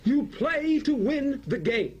play to win the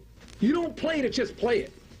game. You don't play to just play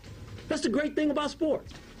it. That's the great thing about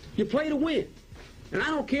sports. You play to win. And I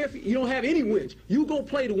don't care if you don't have any wins. You go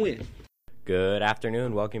play to win. Good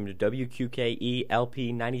afternoon. Welcome to WQKE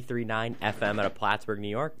LP 93.9 FM out of Plattsburgh, New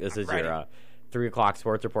York. This is your 3 o'clock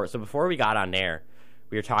sports report. So before we got on air,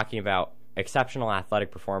 we were talking about exceptional athletic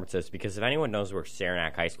performances, because if anyone knows where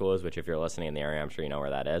Saranac High School is, which if you're listening in the area, I'm sure you know where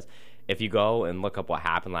that is. If you go and look up what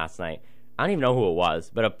happened last night, I don't even know who it was,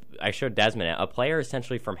 but I showed Desmond it. A player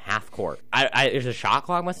essentially from half court. There's a shot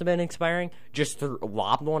clock must have been expiring. Just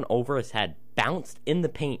lobbed one over his head, bounced in the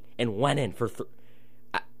paint, and went in for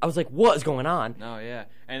I was like, what is going on? Oh, yeah.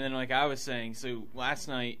 And then, like I was saying, so last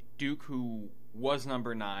night, Duke, who was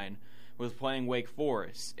number 9, was playing Wake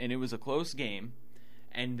Forest, and it was a close game.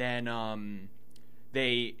 And then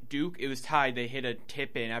Duke, it was tied. They hit a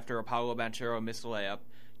tip-in after Apollo Banchero missed a layup.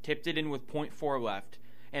 Tipped it in with .4 left.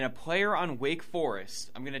 And a player on Wake Forest,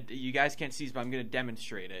 you guys can't see this, but I'm going to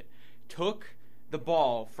demonstrate it, took the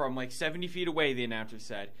ball from like 70 feet away, the announcer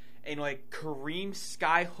said, and like Kareem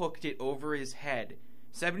sky-hooked it over his head.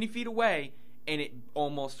 70 feet away, and it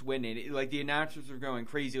almost went in. Like, the announcers were going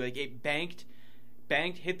crazy. Like, it banked,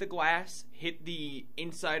 hit the glass, hit the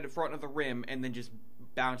inside of front of the rim, and then just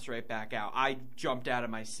bounced right back out. I jumped out of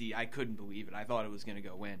my seat. I couldn't believe it. I thought it was going to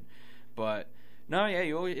go in. But, no, yeah,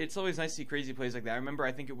 it's always nice to see crazy plays like that. I remember,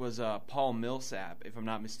 I think it was Paul Millsap, if I'm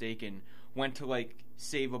not mistaken, went to, like,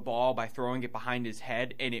 save a ball by throwing it behind his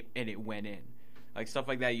head, and it went in. Like, stuff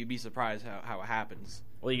like that, you'd be surprised how it happens.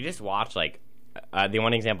 Well, you just watch, like, the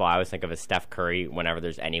one example I always think of is Steph Curry. Whenever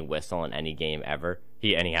there's any whistle in any game ever,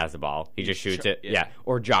 he has the ball, he just shoots it. Yeah.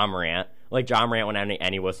 Or John Morant. Like, John Morant, when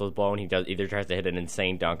any whistle is blown, he does either tries to hit an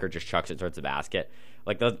insane dunk or just chucks it towards the basket.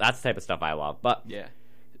 Like, that's the type of stuff I love. But yeah,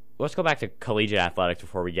 let's go back to collegiate athletics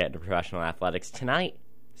before we get into professional athletics. Tonight,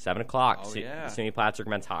 7 o'clock, SUNY Plattsburgh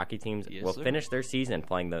men's hockey teams will finish their season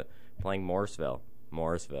playing Morrisville.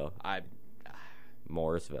 Morrisville.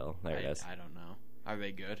 There it is. I don't know. Are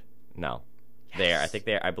they good? No. Yes.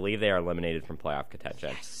 I believe they are eliminated from playoff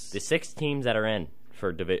contention. Yes. The 6 teams that are in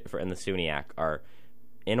in the SUNYAC are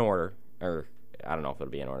in order, or I don't know if it'll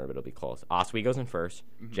be in order, but it'll be close. Oswego's in first,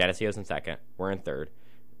 Geneseo's in second, we're in third.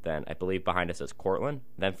 Then I believe behind us is Cortland,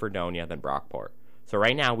 then Fredonia, then Brockport. So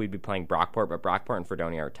right now we'd be playing Brockport, but Brockport and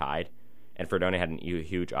Fredonia are tied. And Fredonia had a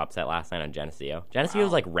huge upset last night on Geneseo. Geneseo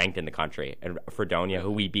is like ranked in the country, and Fredonia,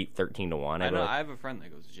 who we beat 13-1. I have a friend that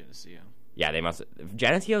goes to Geneseo. Yeah, they must.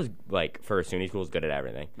 Geneseo's, like, for a SUNY school, is good at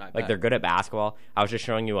everything. Like, they're good at basketball. I was just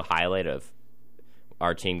showing you a highlight of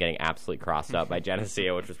our team getting absolutely crossed up by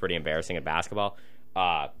Geneseo, which was pretty embarrassing at basketball.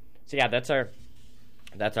 So yeah, that's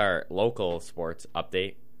our local sports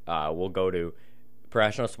update. We'll go to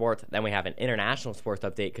professional sports. Then we have an international sports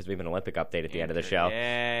update because we have an Olympic update at the end of the show.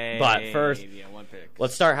 Yay, but first, the Olympics.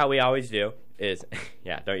 Let's start how we always do.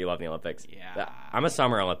 Yeah, don't you love the Olympics? Yeah. I'm a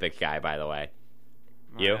Summer Olympics guy, by the way.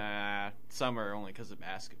 You? Summer only because of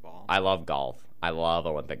basketball. I love golf. I love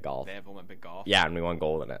Olympic golf. They have Olympic golf? Yeah, and we won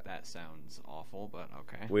gold in it. That sounds awful, but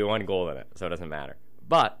okay. We won gold in it, so it doesn't matter.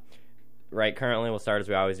 But, currently we'll start as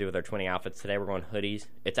we always do with our twinning outfits. Today we're going hoodies.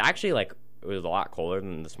 It's actually, like, it was a lot colder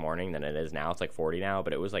than this morning than it is now. It's like 40 now,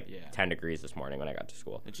 but it was like 10 degrees this morning when I got to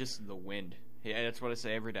school. It's just the wind. Yeah, that's what I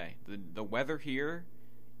say every day. The weather here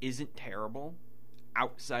isn't terrible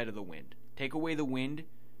outside of the wind. Take away the wind,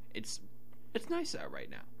 it's nice out right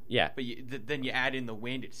now. Yeah. But then you add in the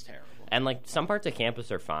wind, it's terrible. And, like, some parts of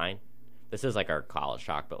campus are fine. This is, like, our college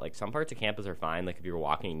talk, but, like, some parts of campus are fine. Like, if you're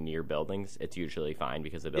walking near buildings, it's usually fine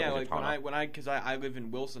because the buildings are tall. Because I live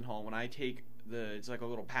in Wilson Hall, when I take it's like a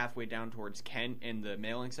little pathway down towards Kent and the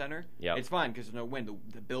mailing center. Yep. It's fine because there's no wind.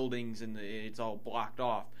 The buildings and it's all blocked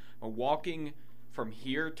off. But walking from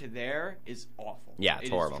here to there is awful. Yeah, it's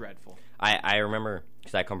horrible. It is dreadful. I remember,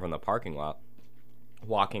 because I come from the parking lot,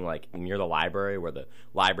 walking like near the library, where the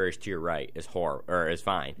library's to your right, is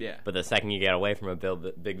fine. Yeah. But the second you get away from a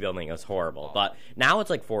big building, it's horrible. Oh. But now it's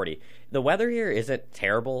like 40. The weather here isn't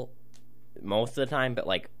terrible most of the time, but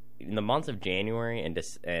like in the months of January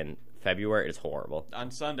and February, it's horrible. On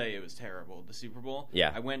Sunday, it was terrible. The Super Bowl.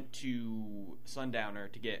 Yeah. I went to Sundowner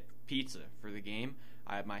to get pizza for the game.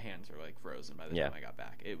 My hands were like frozen by the time I got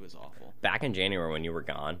back. It was awful. Back in January when you were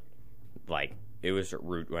gone, like, it was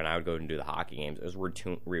when I would go and do the hockey games, it was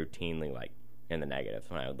routinely like in the negatives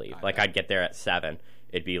when I would leave. I'd get there at 7,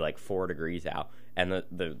 it'd be like 4 degrees out, and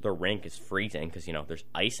the rink is freezing because there's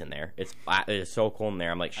ice in there. It is so cold in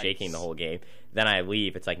there. I'm like shaking the whole game. Then I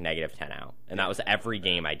leave, it's like -10 out, and that was every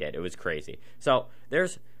game I did. It was crazy. So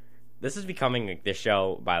this is becoming like, this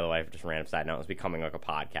show, by the way, just a random side note, is becoming like a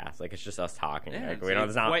podcast. Like, it's just us talking. Yeah, like,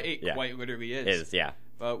 quite literally is. It is, yeah.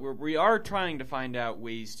 But we are trying to find out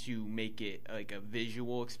ways to make it like a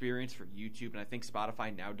visual experience for YouTube, and I think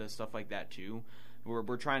Spotify now does stuff like that too.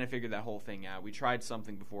 We're trying to figure that whole thing out. We tried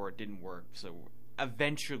something before, it didn't work, so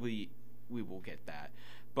eventually we will get that.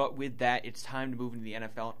 But with that, it's time to move into the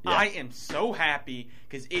NFL. Yes. I am so happy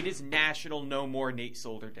because it is National No More Nate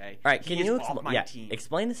Solder Day. All right, can you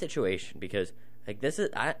explain the situation? Because like this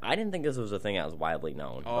is, I didn't think this was a thing that was widely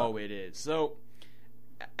known. Oh, it is. So,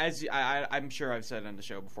 as I'm sure I've said on the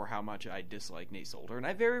show before, how much I dislike Nate Solder, and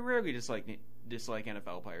I very rarely dislike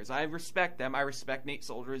NFL players. I respect them. I respect Nate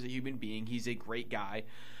Solder as a human being. He's a great guy.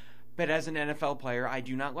 But as an NFL player, I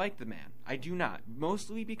do not like the man. I do not.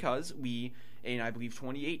 Mostly because we, in I believe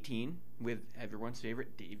 2018, with everyone's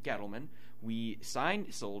favorite Dave Gettleman, we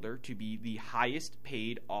signed Solder to be the highest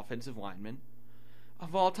paid offensive lineman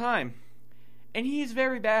of all time. And he is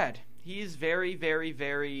very bad. He is very, very,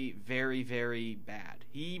 very, very, very bad.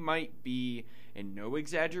 He might be, in no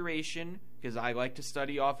exaggeration, because I like to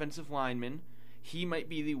study offensive linemen, he might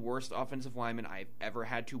be the worst offensive lineman I've ever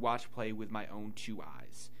had to watch play with my own two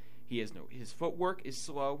eyes. His footwork is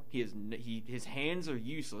slow. His hands are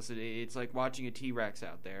useless. It's like watching a T-Rex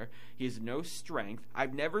out there. He has no strength.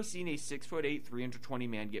 I've never seen a 6'8", 320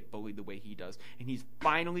 man get bullied the way he does. And he's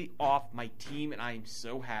finally off my team, and I am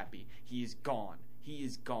so happy. He is gone. He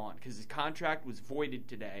is gone because his contract was voided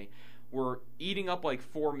today. We're eating up like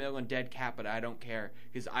 $4 million in dead cap, but I don't care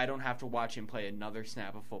because I don't have to watch him play another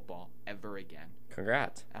snap of football ever again.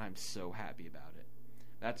 Congrats. And I'm so happy about it.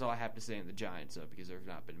 That's all I have to say on the Giants, though, because there have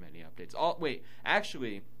not been many updates.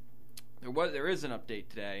 Actually, there is an update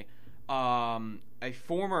today. A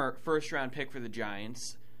former first-round pick for the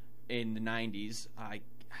Giants in the 90s,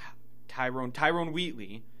 Tyrone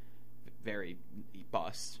Wheatley, very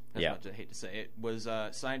bust, as much as I hate to say it, was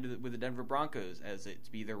signed with the Denver Broncos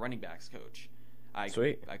to be their running backs coach.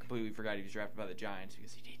 Sweet. I completely forgot he was drafted by the Giants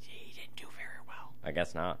because he didn't do very well. I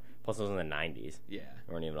guess not. Plus, it was in the 90s. Yeah.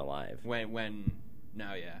 We weren't even alive.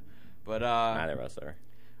 No, yeah. But neither of us are.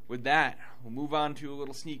 With that, we'll move on to a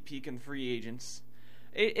little sneak peek in free agents.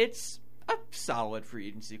 It's a solid free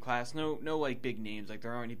agency class. No like big names. Like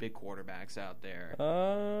there aren't any big quarterbacks out there.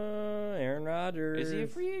 Aaron Rodgers. Is he a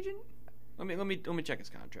free agent? Let me check his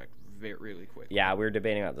contract really quick. Yeah, we were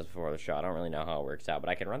debating about this before the show. I don't really know how it works out, but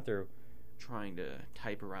I can run through. Trying to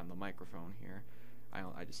type around the microphone here.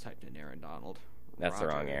 I just typed in Aaron Donald. That's the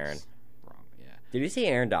wrong Aaron. Wrong. Yeah. Did you see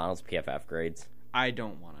Aaron Donald's PFF grades? I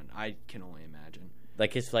don't want to. I can only imagine.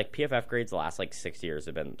 Like his PFF grades the last 6 years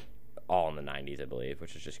have been all in the 90s, I believe,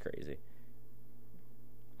 which is just crazy.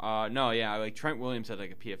 No, yeah, like Trent Williams had a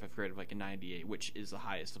PFF grade of a 98, which is the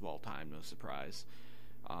highest of all time. No surprise.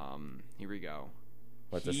 Here we go.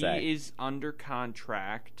 What's it say? He is under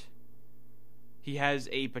contract. He has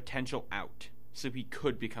a potential out, so he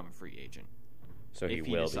could become a free agent. So he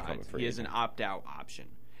will become a free agent. He has an opt-out option.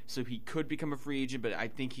 So he could become a free agent, but I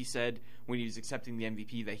think he said when he was accepting the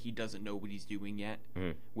MVP that he doesn't know what he's doing yet,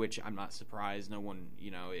 which I'm not surprised. No one,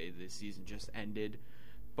 the season just ended.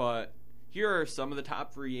 But here are some of the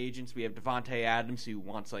top free agents. We have Devontae Adams, who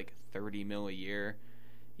wants $30 million a year.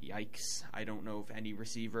 Yikes. I don't know if any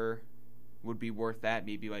receiver would be worth that.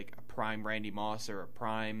 Maybe a prime Randy Moss or a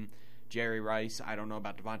prime Jerry Rice. I don't know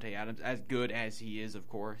about Devontae Adams. As good as he is, of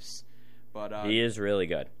course. But he is really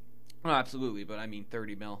good. Oh, absolutely, but I mean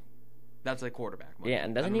 $30 million. That's quarterback money. Yeah,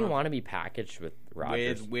 and doesn't he want to be packaged with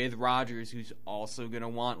Rodgers? With Rodgers, who's also going to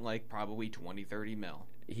want probably $20, $30 million.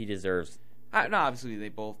 He deserves. No, obviously they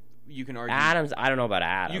both. You can argue Adams. I don't know about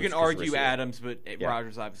Adams. You can argue Adams, but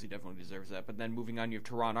Rodgers obviously definitely deserves that. But then moving on, you have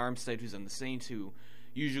Teron Armstead, who's on the Saints, who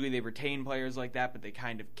usually they retain players like that, but they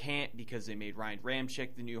kind of can't because they made Ryan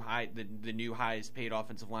Ramczyk the new highest paid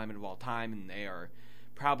offensive lineman of all time, and they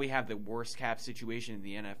probably have the worst cap situation in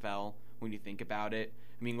the NFL when you think about it.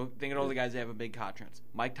 I mean, think of all the guys that have a big contracts: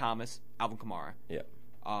 Mike Thomas, Alvin Kamara,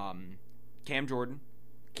 Cam Jordan.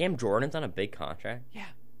 Cam Jordan's on a big contract. Yeah.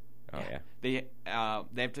 Oh yeah. They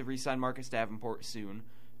have to re-sign Marcus Davenport soon.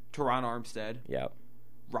 Teron Armstead. Yep.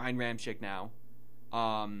 Ryan Ramczyk now.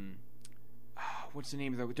 What's the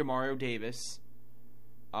name of the Demario Davis?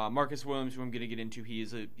 Marcus Williams, who I'm going to get into, he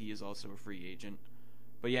is also a free agent.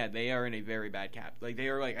 But yeah, they are in a very bad cap. They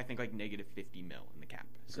are I think negative $50 million in the cap.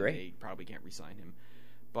 So Great. They probably can't re-sign him.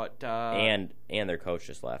 But and their coach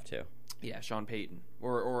just left too. Yeah, Sean Payton,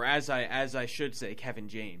 or as I should say, Kevin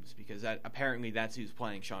James, because apparently that's who's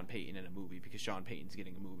playing Sean Payton in a movie, because Sean Payton's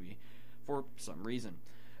getting a movie for some reason.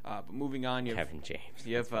 But moving on, you have Kevin James.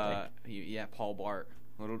 You have Paul Blart.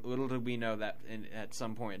 Little did we know that at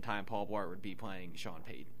some point in time, Paul Blart would be playing Sean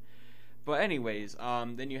Payton. But anyways,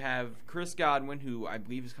 then you have Chris Godwin, who I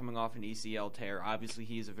believe is coming off an ACL tear. Obviously,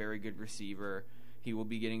 he is a very good receiver. He will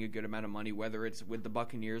be getting a good amount of money. Whether it's with the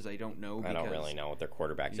Buccaneers, I don't know. I don't really know what their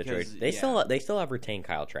quarterback because, situation. They still have retained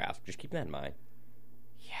Kyle Trask. Just keep that in mind.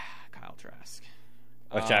 Yeah, Kyle Trask.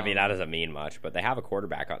 Which I mean, that doesn't mean much, but they have a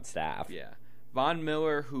quarterback on staff. Yeah. Von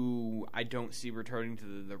Miller, who I don't see returning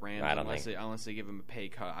to the Rams unless they give him a pay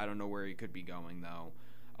cut. I don't know where he could be going though.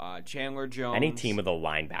 Chandler Jones. Any team with a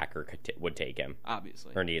linebacker would take him,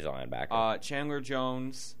 obviously, or needs a linebacker. Chandler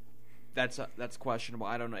Jones, that's questionable.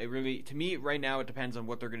 I don't know. It really, to me, right now, it depends on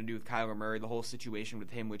what they're going to do with Kyler Murray. The whole situation with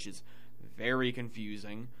him, which is very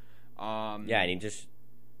confusing. And he just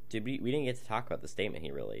we didn't get to talk about the statement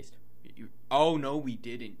he released. Oh no, we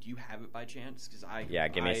didn't. Do you have it by chance? Because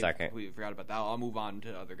give me a second. Completely forgot about that. I'll move on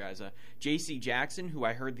to other guys. J.C. Jackson, who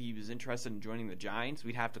I heard that he was interested in joining the Giants.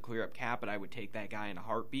 We'd have to clear up cap, but I would take that guy in a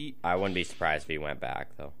heartbeat. I wouldn't be surprised if he went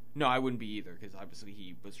back though. No, I wouldn't be either, because obviously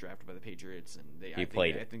he was drafted by the Patriots, and I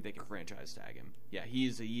think they can franchise tag him. Yeah,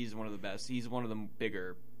 he's one of the best. He's one of the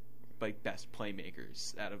bigger, best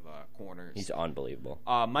playmakers out of corners. He's unbelievable.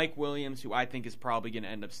 Mike Williams, who I think is probably going to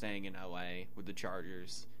end up staying in L.A. with the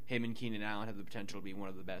Chargers. Him and Keenan Allen have the potential to be one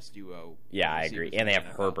of the best duo. Yeah, I agree. And they have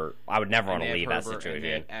Herbert. I would never want to leave that situation. And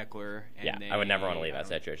they have Eckler. I would never want to leave that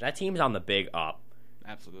situation. That team's on the big up.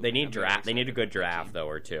 Absolutely. They need draft. They need a good draft though,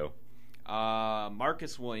 or two.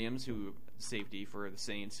 Marcus Williams, who safety for the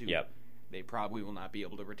Saints, who they probably will not be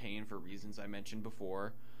able to retain for reasons I mentioned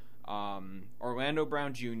before. Orlando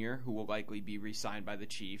Brown Jr., who will likely be re-signed by the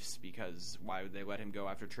Chiefs, because why would they let him go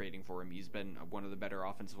after trading for him? He's been one of the better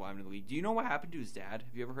offensive linemen in the league. Do you know what happened to his dad?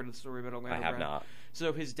 Have you ever heard of the story about Orlando Brown? I have not.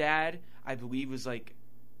 So his dad, I believe, was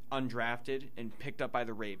undrafted and picked up by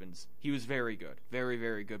the Ravens. He was very good, very,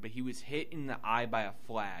 very good, but he was hit in the eye by a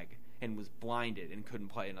flag and was blinded and couldn't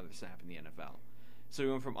play another snap in the NFL. So he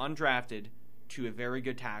went from undrafted to a very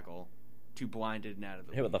good tackle to blinded and out of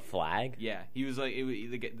the league. Hit with a flag? Yeah, he was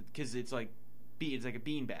because it's like a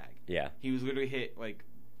beanbag. Yeah, he was literally hit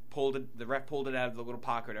the ref pulled it out of the little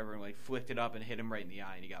pocket, or whatever, and flicked it up and hit him right in the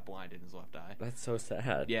eye, and he got blinded in his left eye. That's so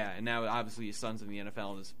sad. Yeah, and now obviously his son's in the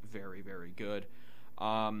NFL and is very, very good.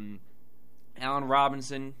 Allen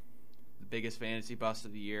Robinson, the biggest fantasy bust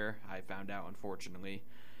of the year, I found out, unfortunately.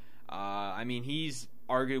 He's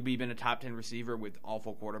arguably been a top 10 receiver with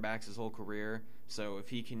awful quarterbacks his whole career. So if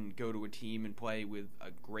he can go to a team and play with a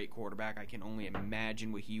great quarterback, I can only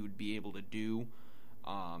imagine what he would be able to do.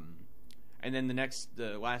 And then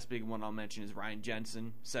the last big one I'll mention is Ryan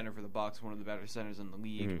Jensen, center for the Bucs, one of the better centers in the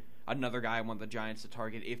league. Mm-hmm. Another guy I want the Giants to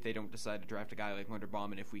target if they don't decide to draft a guy like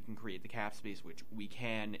Linderbaum, and if we can create the cap space, which we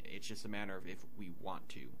can. It's just a matter of if we want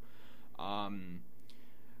to.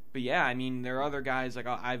 But yeah, there are other guys.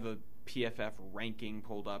 I have a PFF ranking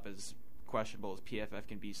pulled up, as questionable as PFF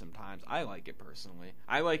can be sometimes. I like it personally.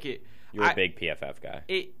 I like it. You're a big PFF guy.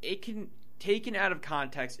 It can, taken out of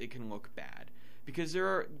context, it can look bad, because there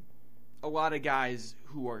are a lot of guys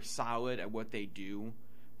who are solid at what they do,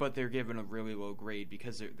 but they're given a really low grade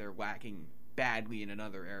because they're lacking badly in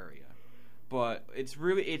another area. But it's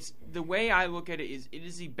the way I look at it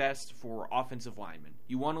is the best for offensive linemen.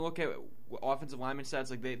 You want to look at offensive lineman stats,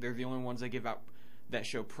 they're the only ones that give out, that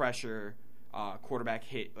show pressure, quarterback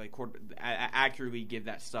hit, accurately give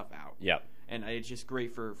that stuff out. Yep. And it's just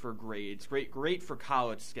great for grades. Great for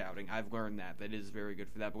college scouting. I've learned that is very good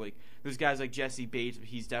for that. But there's guys like Jesse Bates.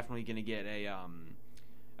 He's definitely going to get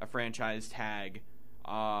a franchise tag.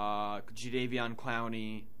 Jadeveon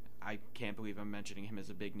Clowney. I can't believe I'm mentioning him as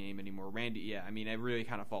a big name anymore. Randy. Yeah, it really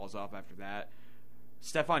kind of falls off after that.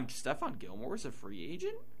 Stephon Gilmore is a free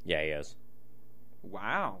agent? Yeah, he is.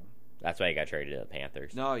 Wow. That's why he got traded to the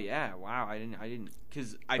Panthers. No, yeah, wow. I didn't,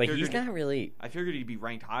 because he's not really. I figured he'd be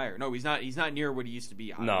ranked higher. No, he's not. He's not near what he used to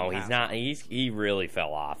be. No, he's not. He really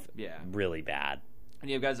fell off. Yeah, really bad. And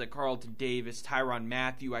you have guys like Carlton Davis, Tyrann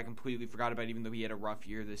Mathieu. I completely forgot about, even though he had a rough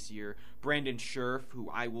year this year. Brandon Scherf, who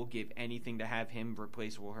I will give anything to have him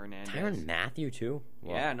replace Will Hernandez. Tyrann Mathieu too.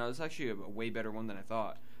 Wow. Yeah, no, that's actually a way better one than I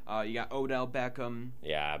thought. You got Odell Beckham.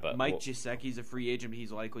 Yeah, but Mike Gesicki's a free agent, but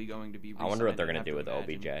he's likely going to be. I wonder what they're going to do with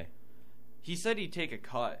OBJ. He said he'd take a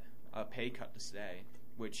pay cut to stay,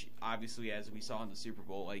 which obviously, as we saw in the Super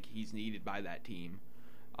Bowl, he's needed by that team.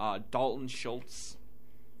 Dalton Schultz,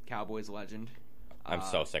 Cowboys legend. I'm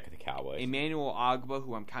so sick of the Cowboys. Emmanuel Ogbah,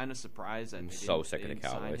 who I'm kind of surprised that I'm so sick of the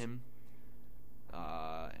Cowboys. Sign him.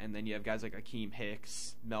 And then you have guys like Akeem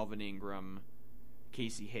Hicks, Melvin Ingram,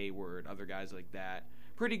 Casey Hayward, other guys like that.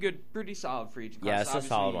 Pretty good, pretty solid free agent class. Yeah, it's a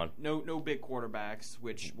solid one. No big quarterbacks,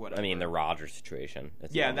 which whatever. The Rodgers situation.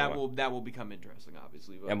 That will become interesting,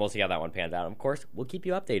 obviously. But. And we'll see how that one pans out. Of course, we'll keep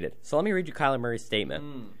you updated. So let me read you Kyler Murray's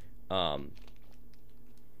statement.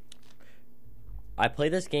 I play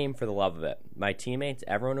this game for the love of it. My teammates,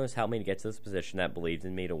 everyone who has helped me to get to this position that believes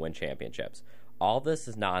in me to win championships. All this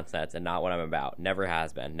is nonsense and not what I'm about. Never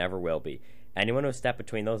has been. Never will be. Anyone who stepped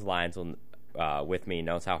between those lines with me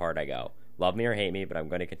knows how hard I go. Love me or hate me, but I'm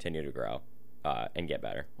going to continue to grow and get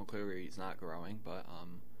better. Well, clearly he's not growing, but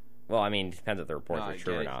Well, I mean, it depends if the reports are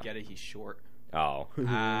true or not. Get it? He's short. Oh,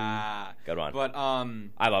 good one. But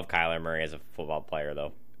I love Kyler Murray as a football player,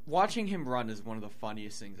 though. Watching him run is one of the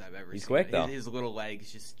funniest things I've ever seen. He's quick, though. His little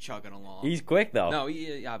legs just chugging along. He's quick, though. No,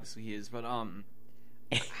 obviously he is, but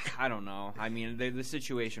I don't know. I mean, the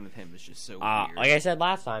situation with him is just so weird. Like I said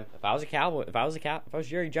last time, if I was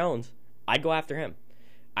Jerry Jones, I'd go after him.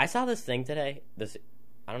 I saw this thing today.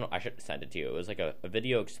 I don't know. I should have sent it to you. It was like a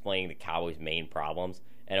video explaining the Cowboys' main problems,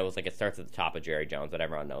 and it was like it starts at the top of Jerry Jones, but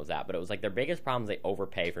everyone knows that. But it was like their biggest problem is they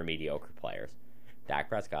overpay for mediocre players. Dak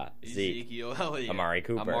Prescott, Zeke, Amari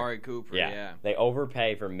Cooper. Yeah. They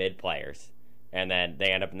overpay for mid players, and then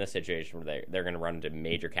they end up in this situation where they're going to run into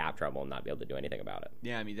major cap trouble and not be able to do anything about it.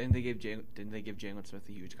 Yeah, I mean, didn't they give Jalen Smith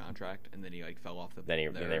a huge contract, and then he fell off the.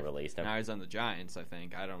 Then they released him. Now he's on the Giants, I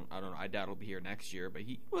think. I don't know. I doubt he'll be here next year, but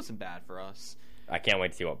he wasn't bad for us. I can't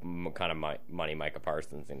wait to see what kind of money Micah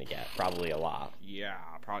Parsons is going to get. Probably a lot. Yeah,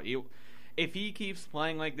 probably. If he keeps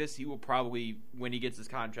playing like this, he will probably, when he gets his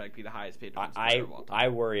contract, be the highest paid defensive player of all time. I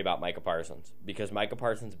worry about Micah Parsons because Micah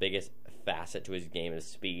Parsons' biggest facet to his game is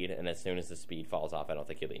speed, and as soon as the speed falls off, I don't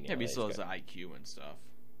think he'll be nearly. Yeah, but he still has the IQ and stuff.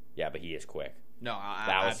 Yeah, but he is quick. No,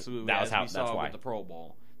 absolutely. That's why. With the Pro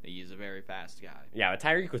Bowl, he's a very fast guy. Yeah, but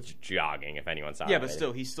Tyreek was jogging. If anyone saw. Yeah, but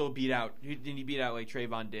still, he still beat out. Didn't he beat out like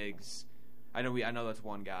Trayvon Diggs? I know that's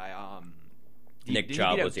one guy. Nick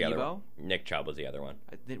Chubb was the other one. Nick Chubb was the other one.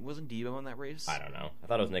 Wasn't Debo in that race? I don't know. I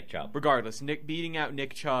thought it was Nick Chubb. Regardless, beating out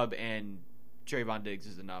Nick Chubb and Trayvon Diggs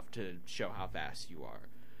is enough to show how fast you are.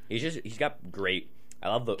 He's got great. I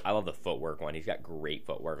love the footwork one. He's got great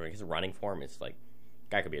footwork. Like his running form is like,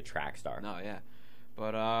 guy could be a track star. No, yeah,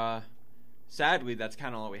 but sadly, that's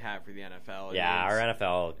kind of all we have for the NFL. Yeah, our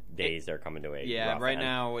NFL days are coming to a rough end.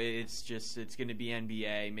 Now it's going to be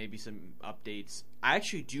NBA, maybe some updates. I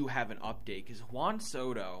actually do have an update because Juan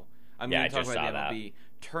Soto, I'm going to talk about the MLB,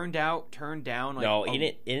 turned down. Like, no,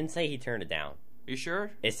 it didn't say he turned it down. You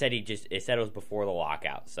sure? It said it said it was before the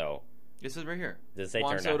lockout. So this is right here. Does it say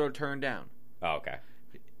Juan Soto turned down? Oh, okay.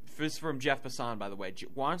 This is from Jeff Passan, by the way.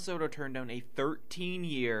 Juan Soto turned down a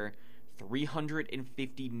 13-year.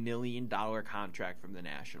 $350 million contract from the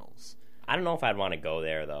Nationals. I don't know if I'd want to go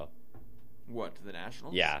there, though. What, to the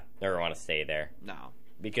Nationals? Yeah, never want to stay there. No.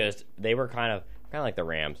 Because they were kind of like the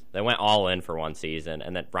Rams. They went all in for one season,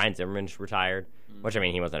 and then Brian Zimmerman just retired, which, I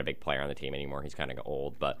mean, he wasn't a big player on the team anymore. He's kind of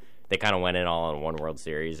old, but they kind of went in all in one World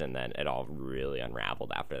Series, and then it all really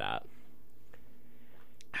unraveled after that.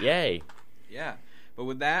 Yay. Yeah. But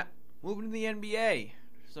with that, moving to the NBA.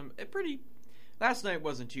 Last night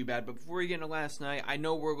wasn't too bad, but before we get into last night, I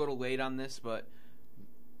know we're a little late on this, but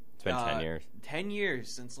it's been 10 years. 10 years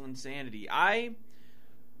since Linsanity.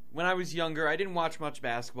 When I was younger, I didn't watch much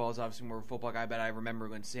basketball. I was obviously more of a football guy, but I remember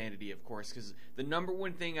Linsanity, of course, because the number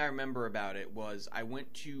one thing I remember about it was I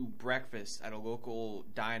went to breakfast at a local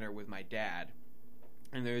diner with my dad,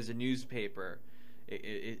 and there was a newspaper.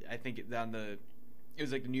 I think it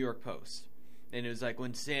was like the New York Post, and it was like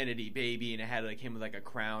Linsanity, baby, and it had like him with like a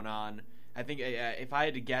crown on. I think if I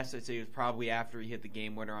had to guess, I'd say it was probably after he hit the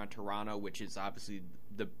game winner on Toronto, which is obviously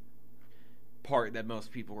the part that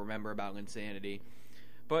most people remember about Linsanity.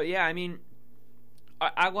 But yeah, I mean,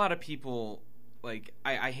 a lot of people, like,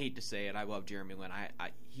 I hate to say it, I love Jeremy Lin.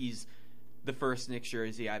 He's the first Knicks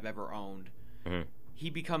jersey I've ever owned. Mm-hmm. He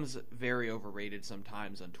becomes very overrated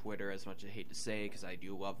sometimes on Twitter, as much as I hate to say it, because I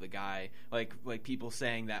do love the guy. Like people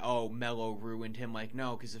saying that, oh, Melo ruined him. Like,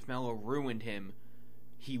 no, because if Melo ruined him,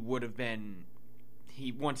 he would have been.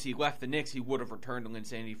 Once he left the Knicks, he would have returned to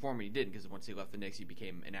Linsanity form, and he didn't, because once he left the Knicks, he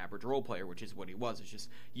became an average role player, which is what he was. It's just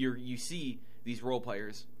you see these role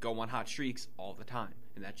players go on hot streaks all the time,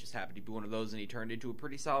 and that just happened to be one of those, and he turned into a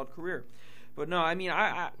pretty solid career. But no, I mean,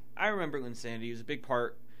 I remember Linsanity. He was a big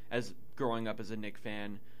part as growing up as a Knicks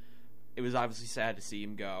fan. It was obviously sad to see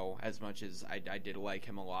him go, as much as I did like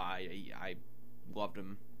him a lot. I loved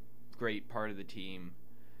him. Great part of the team.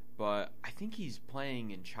 But I think he's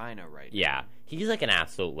playing in China right now. Yeah, he's like an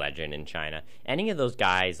absolute legend in China. Any of those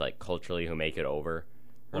guys, like, culturally who make it over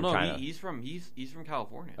from China. He's from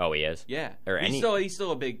California. Oh, he is? Yeah. Or he's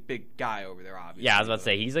still a big guy over there, obviously. Yeah, I was about to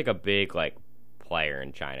say, he's like a big, like, player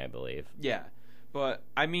in China, I believe. Yeah. But,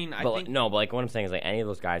 I mean, I think... No, but, like, what I'm saying is, like, any of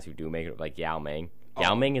those guys who do make it, like Yao Ming.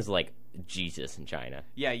 Yao Ming is, like, Jesus in China.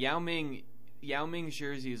 Yeah, Yao Ming's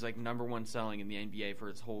jersey is like number one selling in the NBA for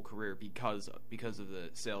his whole career because of the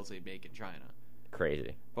sales they make in China.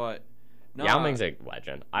 Crazy. But no, Yao Ming's a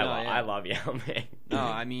legend. I yeah. love Yao Ming. No,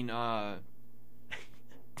 I mean,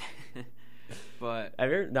 but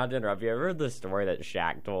Have you not to interrupt you? Ever heard the story that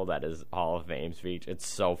Shaq told at his Hall of Fame speech? It's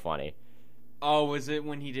so funny. oh, was it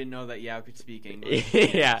when he didn't know that Yao could speak English?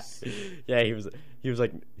 yeah. He was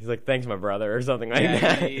like thanks my brother or something like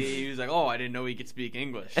that. He was like, oh, I didn't know he could speak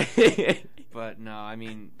English. But no, I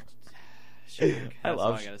mean, Shaq, I love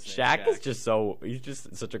all gotta say. Shaq. Is just he's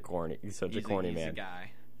just such a corny. He's such a corny man. He's a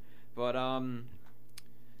guy. But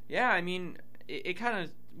yeah, I mean, it kind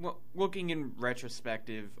of looking in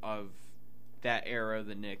retrospective of that era of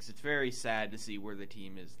the Knicks, it's very sad to see where the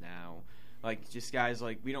team is now. Like, just guys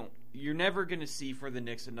like, you're never going to see for the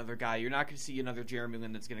Knicks another guy. You're not going to see another Jeremy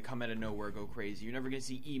Lin that's going to come out of nowhere, go crazy. You're never going to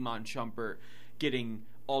see Iman Shumpert getting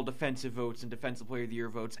all defensive votes and defensive player of the year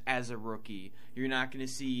votes as a rookie. You're not going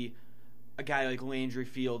to see a guy like Landry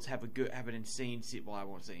Fields have an insane season. Well, I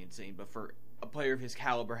won't say insane, but for a player of his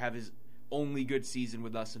caliber have his only good season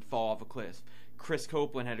with us and fall off a cliff. Chris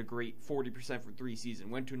Copeland had a great 40% from 3 season,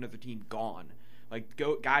 went to another team, gone. Like,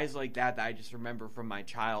 guys like that I just remember from my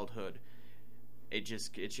childhood. It's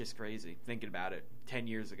just crazy thinking about it 10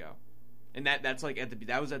 years ago. And that's like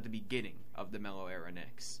that was at the beginning of the Melo era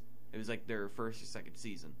Knicks. It was like their first or second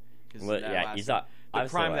season. Cause Well, yeah, you saw the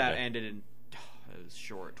prime that ended in it was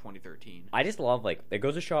short 2013. I just love, like, it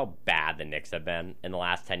goes to show how bad the Knicks have been in the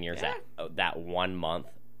last 10 years. Yeah. That 1 month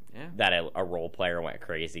that a role player went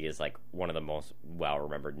crazy is like one of the most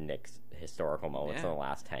well-remembered Knicks historical moments in the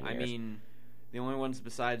last 10 years. I mean, the only ones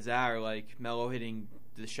besides that are like Melo hitting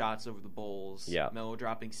the shots over the Bulls. Yeah. Melo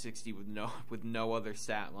dropping 60 with no other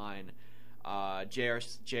stat line.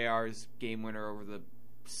 JR's game winner over the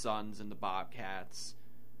Suns and the Bobcats.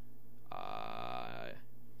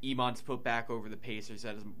 Iman's put back over the Pacers.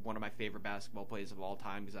 That is one of my favorite basketball plays of all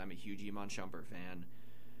time because I'm a huge Iman Shumpert fan.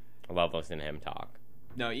 I love listening to him talk.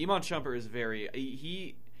 No, Iman Shumpert is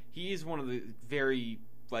he is one of the very,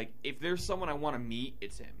 like, if there's someone I want to meet,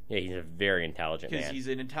 it's him. Yeah, he's a very intelligent man. Because he's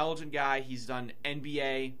an intelligent guy. He's done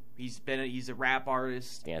NBA. He's a rap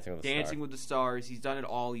artist. Dancing with the Stars. He's done it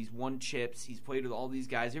all. He's won chips. He's played with all these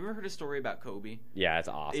guys. Have you ever heard a story about Kobe? Yeah, it's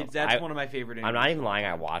awesome. That's one of my favorite interviews. I'm not even lying.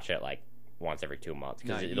 I watch it like once every 2 months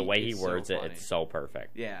because the way he words it, it's so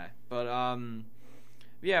perfect. Yeah, but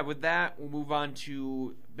yeah. With that, we'll move on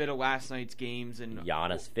to a bit of last night's games and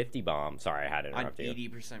Giannis 50 bomb. Sorry, I had to interrupt you.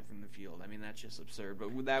 80% from the field. I mean, that's just absurd.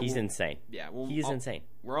 But with that, he's insane. Yeah, he's insane.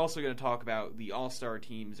 We're also going to talk about the All-Star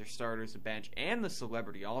teams, their starters, the bench, and the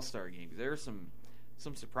Celebrity All-Star game. There are some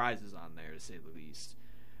surprises on there, to say the least.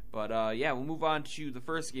 But yeah, we'll move on to the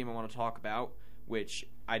first game I want to talk about, which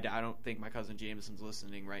I don't think my cousin Jameson's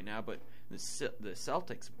listening right now, but the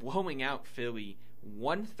Celtics blowing out Philly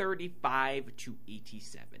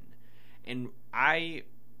 135-87. And I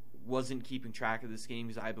wasn't keeping track of this game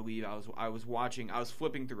because I believe I was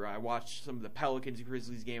flipping through. I watched some of the Pelicans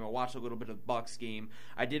Grizzlies game. I watched a little bit of the Bucks game.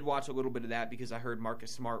 I did watch a little bit of that because I heard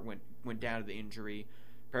Marcus Smart went down to the injury.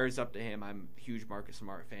 Prayers up to him. I'm a huge Marcus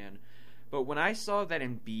Smart fan. But when I saw that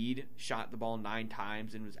Embiid shot the ball 9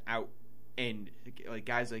 times and was out, and like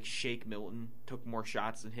guys like Shake Milton took more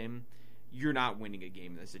shots than him, you're not winning a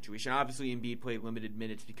game in this situation. Obviously, Embiid played limited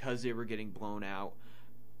minutes because they were getting blown out.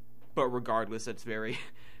 But regardless, that's very,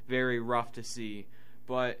 very rough to see.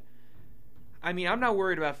 But, I mean, I'm not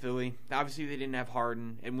worried about Philly. Obviously, they didn't have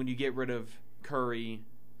Harden. And when you get rid of Curry,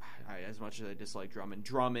 as much as I dislike Drummond,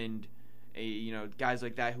 guys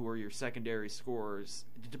like that who are your secondary scorers.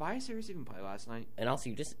 Did Tobias Harris even play last night? And also,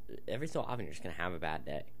 you just, every so often, you're just going to have a bad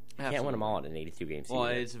day. You can't win them all in an 82-game season. Well,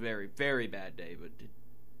 it's a very, very bad day, but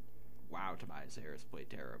wow, Tobias Harris played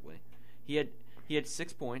terribly. He had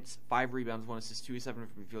 6 points, 5 rebounds, 1 assist, 2 7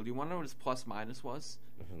 from the field. Do you want to know what his plus minus was?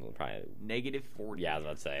 Probably -40. Yeah, I was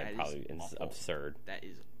about to say probably absurd. That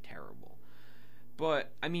is terrible.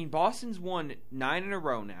 But I mean, Boston's won 9 in a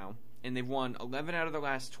row now, and they've won 11 out of their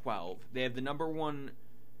last 12. They have the number one.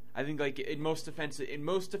 I think like in most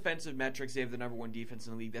defensive metrics, they have the number 1 defense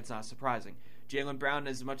in the league. That's not surprising. Jaylen Brown,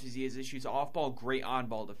 as much as he has issues off ball, great on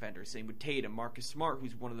ball defender. Same with Tatum, Marcus Smart,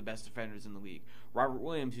 who's one of the best defenders in the league. Robert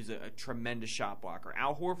Williams, who's a tremendous shot blocker.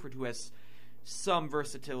 Al Horford, who has some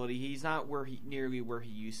versatility. He's not nearly where he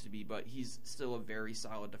used to be, but he's still a very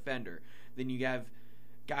solid defender. Then you have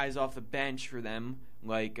guys off the bench for them,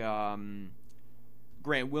 like Grant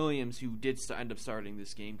Williams, who did end up starting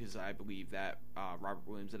this game because I believe that Robert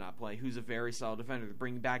Williams did not play, who's a very solid defender. They're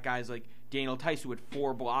bringing back guys like Daniel Tice, who had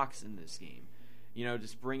 4 blocks in this game.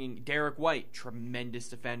 Just bringing Derek White, tremendous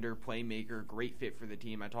defender, playmaker, great fit for the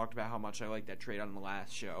team. I talked about how much I like that trade on the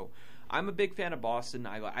last show. I'm a big fan of Boston.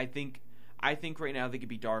 I I think right now they could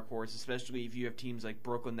be dark horse, especially if you have teams like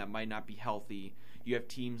Brooklyn that might not be healthy. You have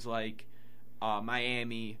teams like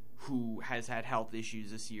Miami, who has had health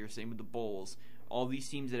issues this year. Same with the Bulls. All these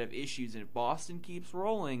teams that have issues, and if Boston keeps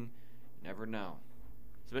rolling, you never know.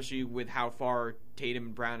 Especially with how far Tatum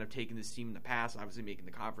and Brown have taken this team in the past, obviously making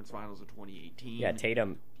the conference finals of 2018. Yeah,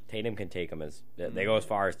 Tatum can take them they go as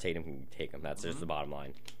far as Tatum can take them. That's just the bottom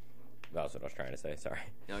line. That's what I was trying to say. Sorry.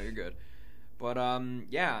 No, you're good. But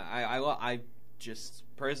I just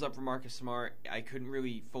prayers up for Marcus Smart. I couldn't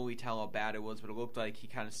really fully tell how bad it was, but it looked like he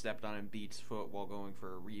kind of stepped on Embiid's foot while going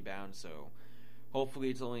for a rebound. So hopefully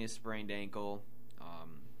it's only a sprained ankle,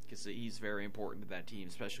 because he's very important to that team,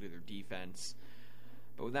 especially their defense.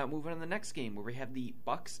 But with that, moving on to the next game, where we have the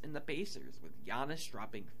Bucks and the Pacers, with Giannis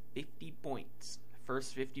dropping 50 points.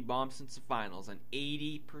 First 50 bombs since the finals, and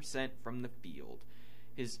 80% from the field.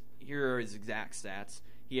 Here are his exact stats.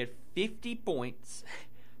 He had 50 points,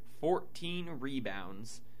 14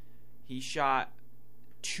 rebounds. He shot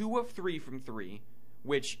 2 of 3 from 3,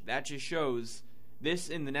 which that just shows, this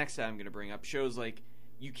in the next stat I'm going to bring up, shows like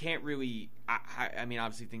you can't really, I mean,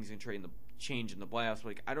 obviously things can change in the playoffs, but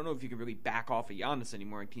like, I don't know if you can really back off of Giannis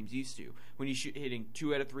anymore like teams used to. When you hitting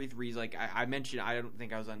 2 out of 3 threes, like I mentioned, I don't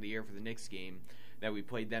think I was on the air for the Knicks game that we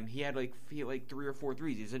played them. He had like 3 or 4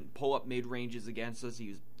 threes. He didn't pull up mid ranges against us. He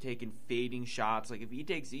was taking fading shots. Like if he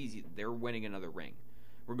takes these, they're winning another ring,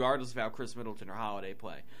 regardless of how Chris Middleton or Holiday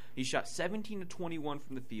play. He shot 17 of 21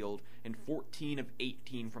 from the field and 14 of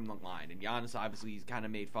 18 from the line. And Giannis, obviously, he's kind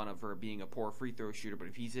of made fun of for being a poor free throw shooter, but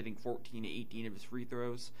if he's hitting 14 to 18 of his free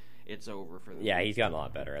throws, it's over for them. Yeah, he's gotten a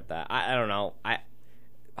lot better at that. I don't know.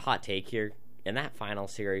 Hot take here. In that final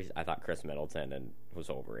series, I thought Chris Middleton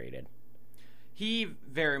was overrated. He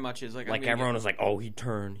very much is. Like everyone was like, "Oh, he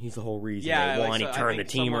turned. He's the whole reason they won. Like, he turned the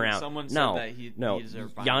team around." Someone said no, that he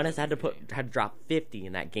Giannis had to drop 50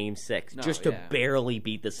 in that game 6 just to barely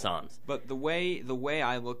beat the Suns. But the way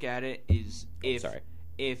I look at it is,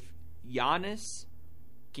 if Giannis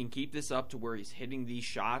can keep this up to where he's hitting these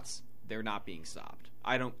shots, they're not being stopped.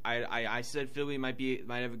 I said Philly might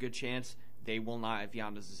have a good chance. They will not if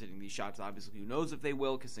Giannis is hitting these shots. Obviously, who knows if they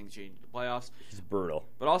will, because things change in the playoffs. He's brutal.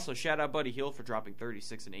 But also, shout out Buddy Hield for dropping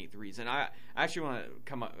 36 and 8 threes. And I actually want to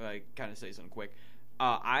come up, kind of say something quick.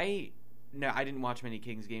 I didn't watch many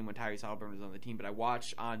Kings game when Tyrese Haliburton was on the team, but I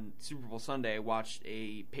watched on Super Bowl Sunday. I watched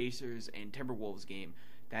a Pacers and Timberwolves game.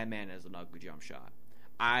 That man has an ugly jump shot.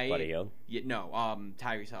 Buddy Hield? Yeah, no,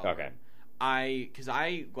 Tyrese Haliburton. Okay. Because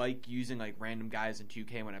I like using like random guys in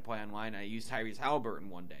 2K when I play online. I used Tyrese Haliburton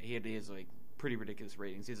one day. He has like pretty ridiculous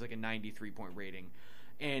ratings. He has like a 93-point rating,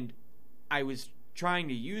 and I was trying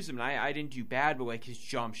to use him, and I didn't do bad, but like his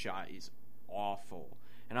jump shot is awful.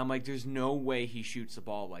 And I'm like, there's no way he shoots the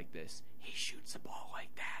ball like this. He shoots the ball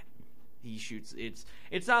like that. He shoots. It's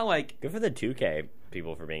not like good for the 2K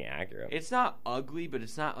people for being accurate. It's not ugly, but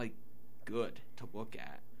it's not like good to look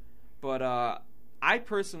at. But I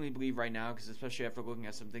personally believe right now, because especially after looking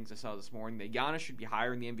at some things I saw this morning, that Giannis should be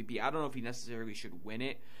higher in the MVP. I don't know if he necessarily should win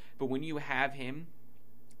it, but when you have him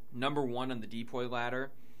number 1 on the DPOY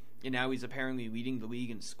ladder, and now he's apparently leading the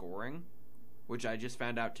league in scoring, which I just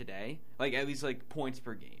found out today, like at least like points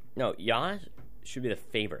per game. No, Giannis should be the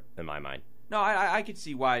favorite in my mind. No, I could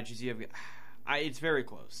see why. Just it's very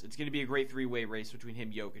close. It's going to be a great 3-way race between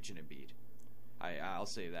him, Jokic, and Embiid. I'll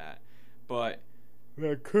say that, but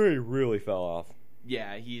Curry really fell off.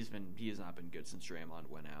 Yeah, he has not been good since Draymond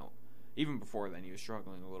went out. Even before then, he was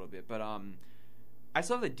struggling a little bit. But I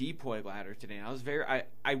saw the DPOY ladder today, and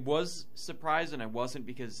I was surprised, and I wasn't,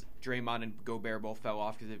 because Draymond and Gobert both fell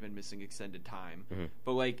off because they've been missing extended time. Mm-hmm.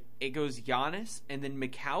 But like it goes Giannis, and then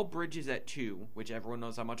Mikal Bridges at 2, which everyone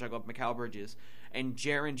knows how much I love Mikal Bridges, and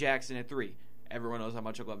Jaren Jackson at 3. Everyone knows how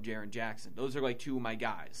much I love Jaren Jackson. Those are like 2 of my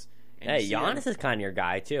guys. And hey, Giannis is kind of your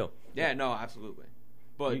guy too. Yeah, no, absolutely.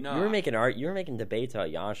 But you were making debates about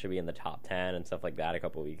Giannis should be in the top 10 and stuff like that a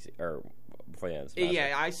couple of weeks or before the end of the semester.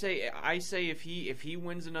 Yeah, I say if he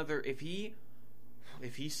wins another, if he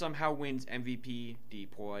somehow wins MVP,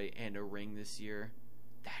 DPOY, and a ring this year,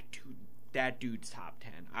 that dude's top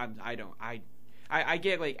 10. I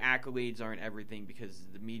get like accolades aren't everything because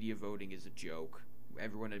the media voting is a joke.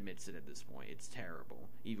 Everyone admits it at this point. It's terrible,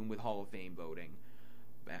 even with Hall of Fame voting.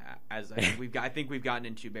 As I think we've gotten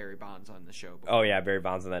into Barry Bonds on the show before. Oh yeah, Barry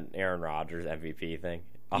Bonds and that Aaron Rodgers MVP thing.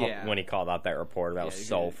 Yeah. When he called out that report, that was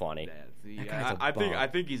so funny. I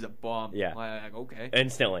think he's a bum. Yeah. Like, okay.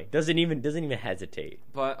 Instantly. Doesn't even hesitate.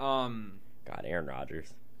 But God, Aaron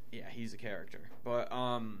Rodgers. Yeah, he's a character. But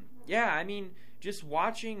yeah, I mean, just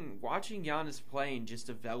watching Giannis play and just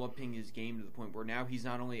developing his game to the point where now he's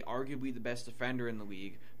not only arguably the best defender in the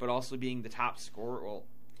league, but also being the top scorer. Well,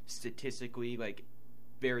 statistically like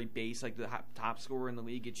very base, like the top scorer in the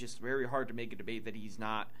league. It's just very hard to make a debate that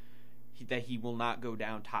that he will not go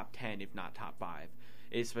down top 10 if not top 5,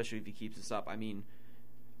 especially if he keeps this up. I mean,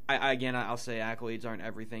 I'll say accolades aren't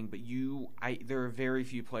everything, but there are very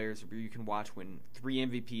few players where you can watch win 3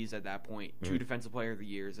 MVPs at that point, 2 Defensive Player of the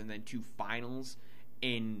Years, and then 2 finals.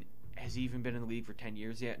 And has he even been in the league for 10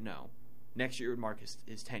 years yet? No. Next year would mark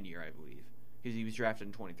his 10 year, I believe, because he was drafted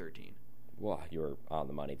in 2013. Well, you were on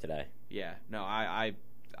the money today. Yeah. No, I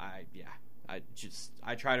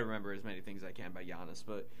try to remember as many things as I can by Giannis,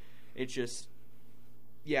 but it's just,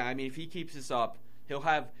 yeah. I mean, if he keeps this up, he'll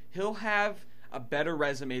have a better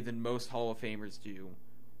resume than most Hall of Famers do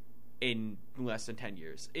in less than 10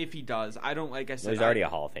 years. If he does, I don't, like I said, he's already a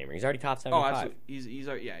Hall of Famer. He's already top 75. Oh,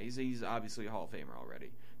 absolutely. He's obviously a Hall of Famer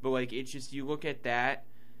already. But like, it's just, you look at that,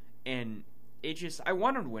 and it just, I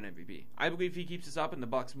want him to win MVP. I believe if he keeps this up and the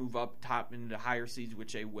Bucks move up top into higher seeds,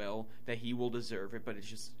 which they will, that he will deserve it. But it's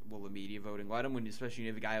just, will the media voting let him win? Especially when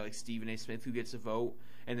you have a guy like Stephen A. Smith who gets a vote,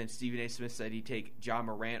 and then Stephen A. Smith said he'd take Ja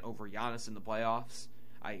Morant over Giannis in the playoffs.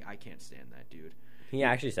 I can't stand that dude. He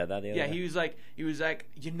actually said that the other day. Yeah, he was like,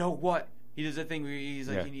 you know what? He does that thing where he's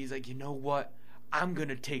like, you know what? I'm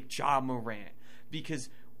gonna take Ja Morant because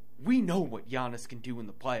we know what Giannis can do in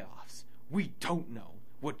the playoffs. We don't know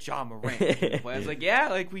what Ja Morant can do in the playoffs. I was like, yeah,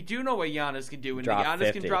 like we do know what Giannis can do, and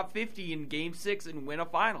Giannis can drop 50 in Game 6 and win a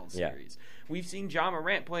finals series. We've seen Ja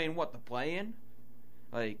Morant play in what, the play-in?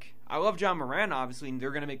 Like, I love Ja Morant, obviously, and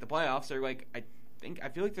they're gonna make the playoffs. They're like, I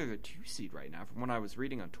feel like they're the 2 seed right now from what I was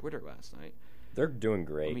reading on Twitter last night. They're doing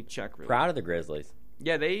great. Let me check. Really Proud of the Grizzlies.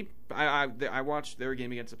 Yeah, I watched their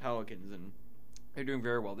game against the Pelicans, and they're doing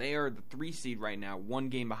very well. They are the 3 seed right now, 1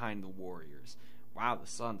 game behind the Warriors. Wow, the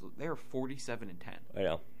Suns, they are 47-10. I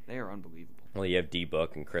know. They are unbelievable. Well, you have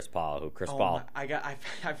D-Book and Chris Paul. Paul?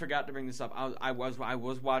 I forgot to bring this up. I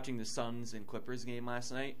was watching the Suns and Clippers game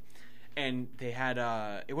last night. And they had,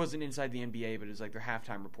 it wasn't inside the NBA, but it was like their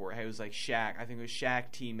halftime report. It was like Shaq. I think it was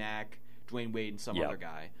Shaq, T-Mac, Dwayne Wade, and some other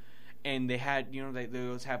guy. And they had, they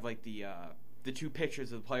always have like the 2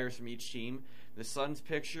 pictures of the players from each team. The Suns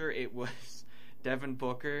picture, it was Devin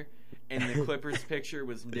Booker, and the Clippers picture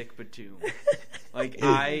was Nick Batum. Like,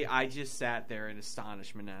 I just sat there in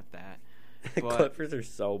astonishment at that. The Clippers are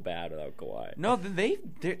so bad without Kawhi. No,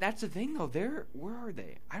 that's the thing, though. Where are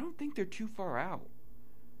they? I don't think they're too far out.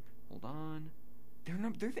 Hold on.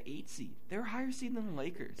 They're the 8 seed. They're a higher seed than the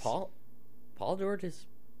Lakers. Paul George is...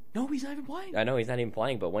 No, he's not even playing. I know he's not even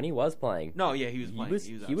playing, but when he was playing... No, yeah, he was playing.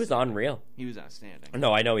 He was unreal. He was outstanding.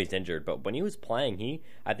 No, I know he's injured, but when he was playing,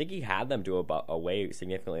 I think he had them to away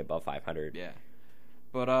significantly above 500. Yeah.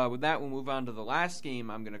 But with that, we'll move on to the last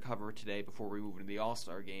game I'm going to cover today before we move into the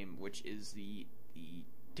All-Star game, which is the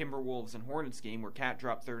Timberwolves and Hornets game, where Cat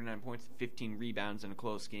dropped 39 points and 15 rebounds in a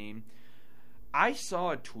close game. I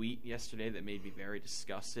saw a tweet yesterday that made me very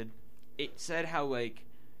disgusted. It said how, like,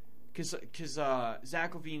 because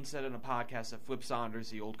Zach LaVine said on a podcast that Flip Saunders,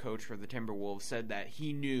 the old coach for the Timberwolves, said that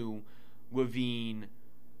he knew LaVine,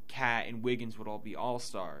 Cat, and Wiggins would all be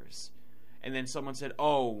all-stars. And then someone said,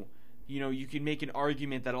 you can make an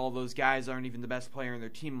argument that all those guys aren't even the best player in their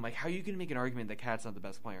team. I'm like, how are you going to make an argument that Cat's not the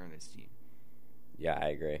best player in this team? Yeah, I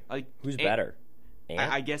agree. Like, who's better?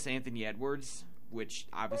 I guess Anthony Edwards, which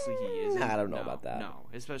obviously he is. I don't know about that. No,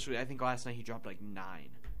 especially I think last night he dropped like 9.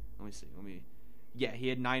 Let me see. Yeah, he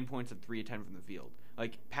had 9 points and 3 of 10 from the field.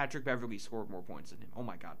 Like, Patrick Beverley scored more points than him. Oh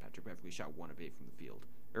my God, Patrick Beverley shot 1 of 8 from the field.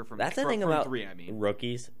 That's the thing about 3,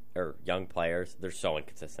 rookies or young players. They're so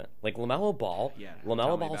inconsistent. Like LaMelo Ball. Yeah,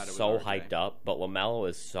 LaMelo Ball is so hyped up, but LaMelo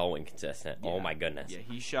is so inconsistent. Yeah. Oh my goodness. Yeah,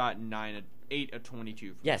 he shot 8 of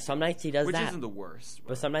 22. Some nights he does which that, which isn't the worst.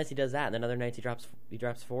 But some nights he does that, and then other nights he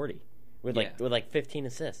drops 40 with like 15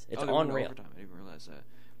 assists. It's unreal. I didn't even realize that.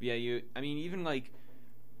 But yeah, even like.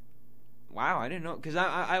 Wow, I didn't know, because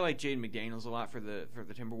I like Jaden McDaniels a lot for the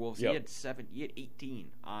Timberwolves. Yep. He had 18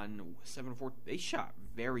 on 7-4. They shot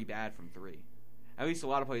very bad from 3. At least a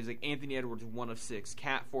lot of players, like Anthony Edwards 1 of 6,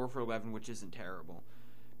 Cat 4 for 11, which isn't terrible.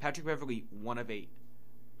 Patrick Beverley 1 of 8,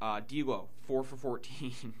 D'Lo 4 for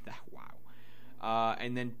 14. Wow.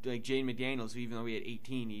 And then like Jaden McDaniels, even though he had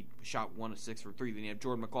 18, he shot 1 of 6 for 3. Then you have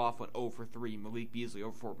Jordan McLaughlin 0 for 3, Malik Beasley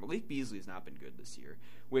 0 for 4. Malik Beasley has not been good this year,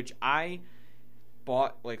 which I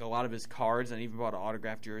bought like a lot of his cards, and I even bought an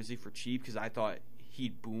autographed jersey for cheap because I thought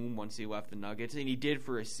he'd boom once he left the Nuggets, and he did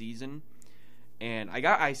for a season. And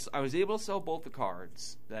I was able to sell both the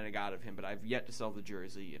cards that I got of him, but I've yet to sell the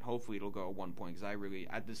jersey, and hopefully it'll go at one point because I really,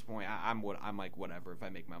 at this point, I'm like whatever if I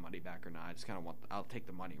make my money back or not. I just kind of I'll take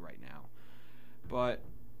the money right now. But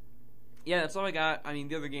Yeah, that's all I got. I mean,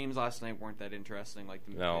 the other games last night weren't that interesting, like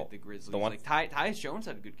the Grizzlies. Like Tyus Jones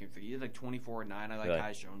had a good game. He had like 24 and 9. I like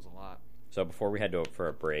Tyus Jones a lot. So before we head for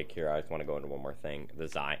a break here, I just want to go into one more thing. The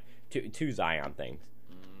Zion, two Zion things.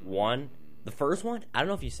 One, the first one, I don't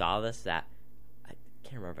know if you saw this. That I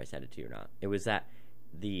can't remember if I said it to you or not. It was that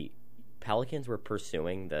the Pelicans were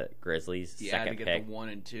pursuing the Grizzlies' second to get pick. The 1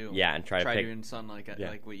 and 2. Yeah, and try doing something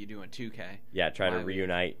like what you do in 2K. Yeah, try to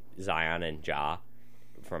reunite Zion and Ja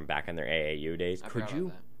from back in their AAU days.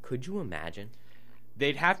 Could you imagine?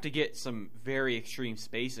 They'd have to get some very extreme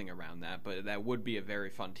spacing around that, but that would be a very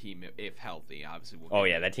fun team if healthy. Obviously.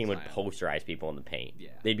 That team would posterize people in the paint.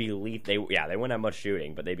 Yeah, they'd be lethal. They wouldn't have much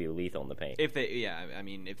shooting, but they'd be lethal in the paint. At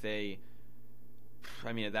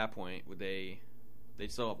that point, they'd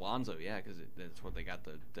still have Lonzo, because that's what they got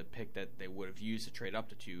the pick that they would have used to trade up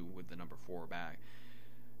to 2 with the number 4 back.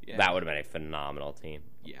 Yeah, that would have been a phenomenal team.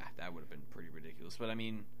 Yeah, that would have been pretty ridiculous. But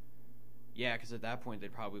because at that point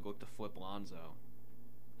they'd probably look to flip Lonzo.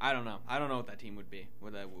 I don't know what that team would be.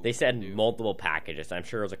 They said multiple packages. I'm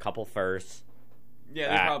sure it was a couple firsts.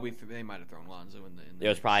 Yeah, they might have thrown Lonzo in the. It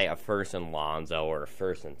was probably a first in Lonzo or a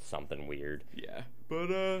first in something weird. Yeah, but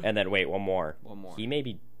and then wait, one more. He may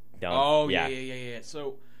be done. Oh yeah.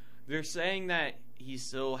 So they're saying that he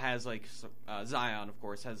still has Zion, of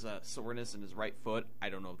course, has a soreness in his right foot. I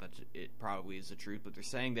don't know if it probably is the truth, but they're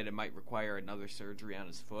saying that it might require another surgery on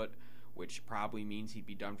his foot, which probably means he'd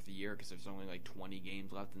be done for the year because there's only 20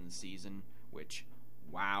 games left in the season, which,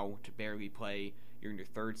 wow, to barely play. You're in your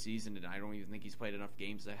 3rd season, and I don't even think he's played enough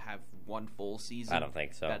games to have one full season. I don't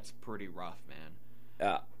think so. That's pretty rough,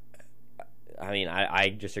 man. I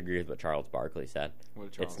just agree with what Charles Barkley said.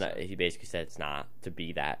 What did Charles say? He basically said it's not, to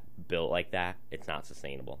be that built like that, it's not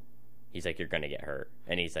sustainable. He's like, you're going to get hurt.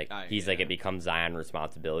 And he's like, it becomes Zion's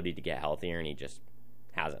responsibility to get healthier, and he just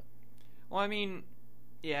hasn't. Well,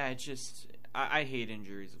 it's just I hate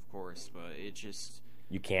injuries, of course, but it just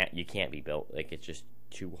you can't be built it's just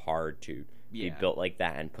too hard to be built like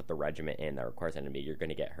that and put the regiment in that requires them to be. You're going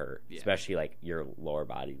to get hurt, especially your lower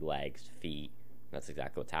body, legs, feet. That's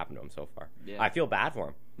exactly what's happened to him so far. Yeah. I feel bad for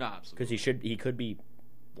him. No, absolutely, because he could be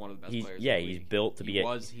one of the best players. Yeah, he's built to be.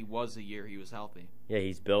 He was a year he was healthy. Yeah,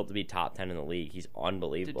 he's built to be top 10 in the league. He's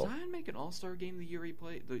unbelievable. Did Zion make an All-Star game the year he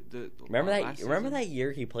played? Remember that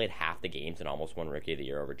year he played half the games and almost won Rookie of the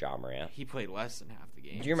Year over Ja Morant? He played less than half the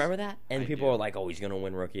games. Do you remember that? And people were like, "Oh, he's gonna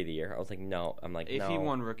win Rookie of the Year." I was like, "No." I'm like, if he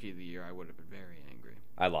won Rookie of the Year, I would have been very angry.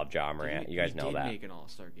 I love Ja Morant. You guys know that. He did make an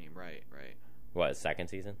All-Star game, right? What, his second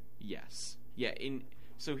season? Yes. Yeah.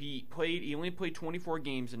 So he only played 24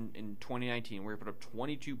 games in 2019, where he put up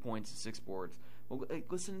 22 points and 6 boards. Well,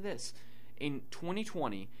 listen to this. In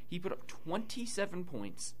 2020, he put up 27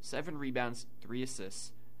 points, 7 rebounds, 3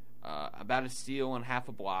 assists, about a steal and half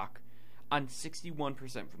a block, on 61%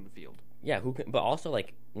 from the field. Yeah, but also,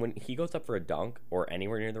 when he goes up for a dunk or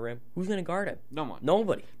anywhere near the rim, who's going to guard him? No one.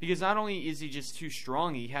 Nobody. Because not only is he just too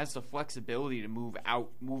strong, he has the flexibility to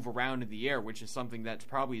move around in the air, which is something that's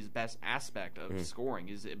probably his best aspect of scoring,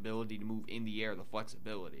 is the ability to move in the air, the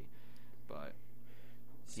flexibility. But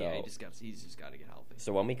he's just got to get healthy.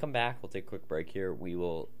 So when we come back, we'll take a quick break here. We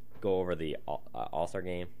will go over the All-Star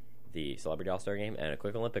game, the Celebrity All-Star game, and a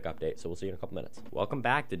quick Olympic update. So we'll see you in a couple minutes. Welcome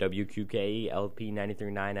back to WQKE LP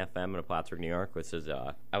 93.9 FM in Plattsburgh, New York. This is,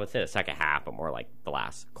 I would say, the second half, but more like the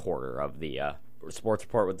last quarter of the Sports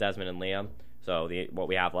Report with Desmond and Liam. So what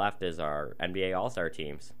we have left is our NBA All-Star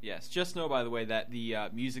teams. Yes, just know, by the way, that the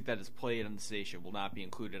music that is played on the station will not be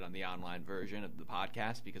included on the online version of the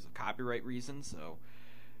podcast because of copyright reasons, so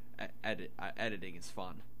editing is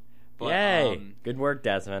fun. But, yay! Good work,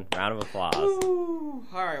 Desmond. Round of applause. Woo.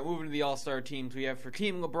 All right, moving to the All-Star teams. We have for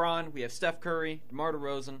Team LeBron, we have Steph Curry, DeMar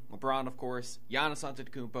DeRozan, LeBron, of course, Giannis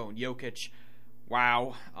Antetokounmpo, and Jokic.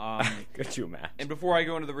 Wow. Could you imagine? And before I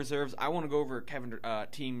go into the reserves, I want to go over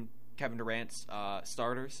Team Kevin Durant's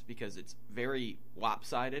starters because it's very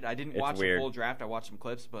lopsided. I didn't watch the full draft. I watched some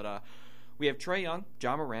clips, but we have Trae Young,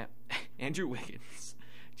 Ja Morant, Andrew Wiggins,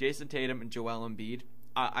 Jason Tatum, and Joel Embiid.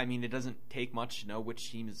 It doesn't take much to know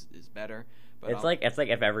which team is better. But it's like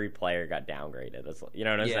if every player got downgraded. That's, you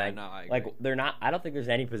know what I'm saying? No, I agree. They're not. I don't think there's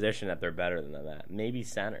any position that they're better than that. Maybe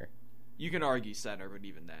center. You can argue center, but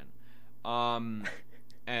even then,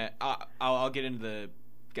 I'll get into the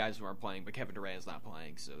guys who aren't playing. But Kevin Durant is not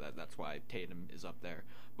playing, so that's why Tatum is up there.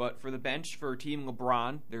 But for the bench for Team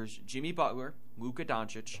LeBron, there's Jimmy Butler, Luka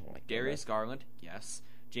Doncic, Darius Garland, yes,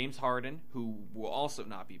 James Harden, who will also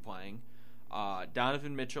not be playing.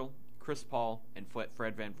 Donovan Mitchell, Chris Paul, and Fred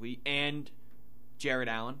VanVleet, and Jared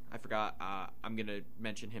Allen. I forgot. I'm going to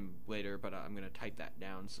mention him later, but I'm going to type that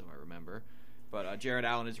down so I remember. But Jared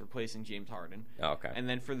Allen is replacing James Harden. Oh, okay. And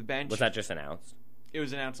then for the bench... Was that just announced? It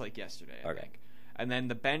was announced like yesterday, I Okay. think. And then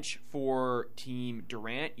the bench for Team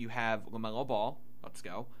Durant, you have LaMelo Ball. Let's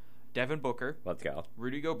go. Devin Booker. Let's go.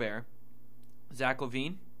 Rudy Gobert. Zach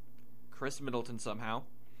LaVine. Chris Middleton somehow.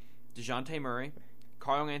 DeJounte Murray.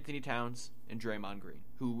 Karl Anthony Towns. And Draymond Green,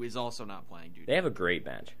 who is also not playing. They have a great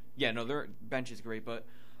bench. Yeah, no, their bench is great. But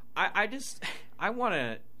I want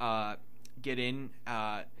to get in...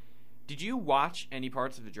 did you watch any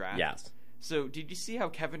parts of the draft? Yes. So did you see how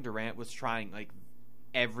Kevin Durant was trying like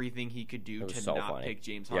everything he could do to so not funny. pick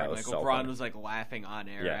James Harden? Yeah, like so LeBron funny. was like laughing on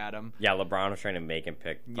air at him. Yeah, LeBron was trying to make him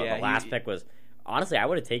pick. But Yeah, the last pick was honestly, I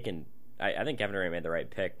would have taken. I think Kevin Durant made the right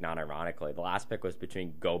pick. Not ironically, the last pick was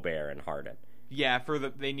between Gobert and Harden. Yeah,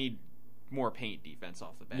 they need more paint defense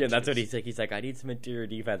off the bench. Yeah, that's what he's like. He's like, I need some interior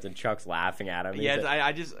defense, and Chuck's laughing at him. Yeah,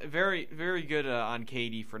 I just very very good on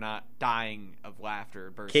Katie for not dying of laughter,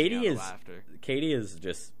 bursting out of laughter. Katie is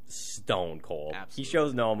just stone cold. Absolutely. He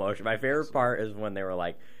shows no emotion. My favorite part is when they were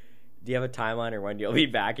like, "Do you have a timeline or when you'll be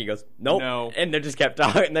back?" He goes, "Nope." No. And they just kept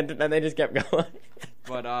talking, and then they just kept going.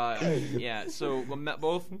 But yeah, so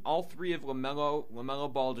all three of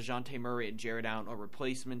LaMelo Ball, DeJounte Murray, and Jared Allen are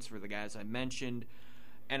replacements for the guys I mentioned.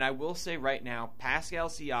 And I will say right now, Pascal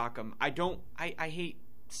Siakam, I hate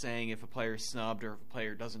saying if a player is snubbed or if a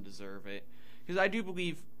player doesn't deserve it, because I do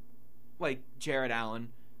believe, like Jared Allen,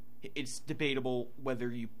 it's debatable whether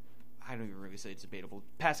I don't even really say it's debatable.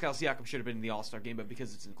 Pascal Siakam should have been in the All-Star game, but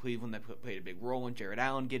because it's in Cleveland, that played a big role in Jared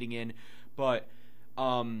Allen getting in. But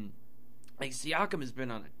like Siakam has been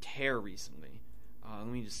on a tear recently. Let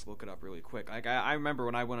me just look it up really quick. Like I remember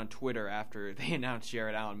when I went on Twitter after they announced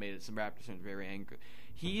Jared Allen made it, some Raptors fans very angry.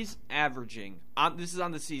 He's averaging this is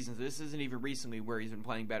on the season. So this isn't even recently where he's been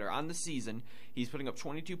playing better. On the season, he's putting up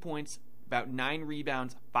 22 points, about 9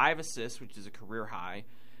 rebounds, 5 assists, which is a career high,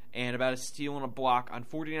 and about a steal and a block on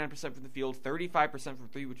 49% from the field, 35% from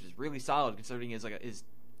three, which is really solid considering his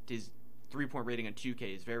 3-point rating on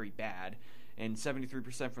 2K is very bad, and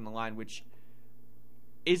 73% from the line, which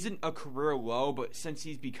isn't a career low, but since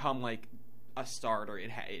he's become like a starter,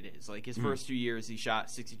 it is. Like his first 2 years, he shot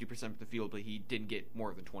 62% from the field, but he didn't get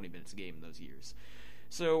more than 20 minutes a game in those years.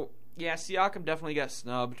 So yeah, Siakam definitely got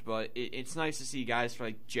snubbed, but it's nice to see guys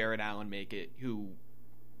like Jared Allen make it, who,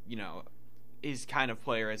 you know, his kind of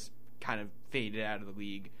player has kind of faded out of the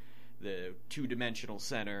league. The 2-dimensional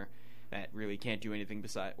center that really can't do anything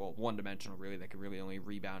besides, well, 1-dimensional really, that can really only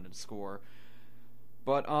rebound and score.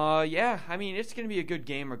 But, yeah, I mean, it's going to be a good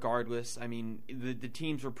game regardless. I mean, the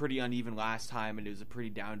teams were pretty uneven last time, and it was a pretty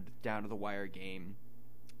down-to-the-wire game.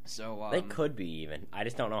 So they could be even. I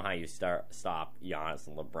just don't know how you stop Giannis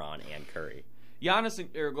and LeBron and Curry.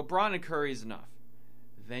 LeBron and Curry is enough.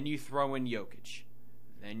 Then you throw in Jokic.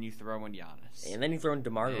 Then you throw in Giannis. And then you throw in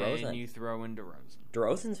DeMar DeRozan. And you throw in DeRozan.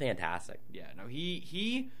 DeRozan's fantastic. Yeah, no,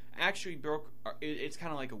 he actually broke. It's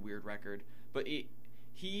kind of like a weird record, but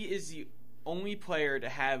he is the only player to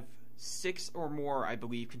have 6 or more, I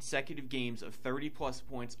believe, consecutive games of 30-plus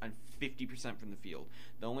points on 50% from the field.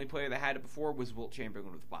 The only player that had it before was Wilt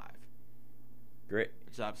Chamberlain with 5. Great.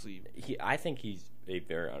 It's absolutely. I think he's a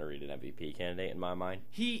very underrated MVP candidate in my mind.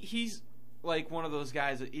 He's like one of those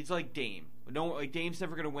guys. It's like Dame. Dame's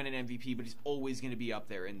never going to win an MVP, but he's always going to be up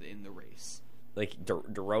there in the race. Like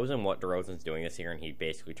DeRozan, what DeRozan's doing this year, and he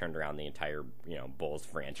basically turned around the entire Bulls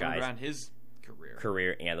franchise. Turned around his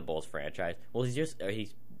career and the Bulls franchise. Well, you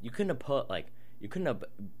couldn't have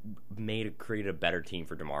created a better team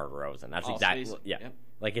for DeMar DeRozan. That's exactly Yep.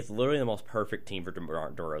 Like it's literally the most perfect team for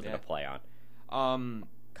DeMar DeRozan to play on.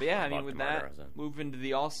 But yeah, I mean, with that, move into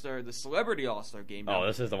the Celebrity All-Star game. Now,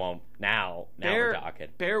 this is the one. Now we're talking.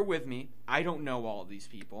 Bear with me. I don't know all of these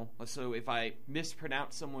people, so if I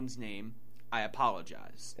mispronounce someone's name, I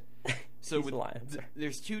apologize. So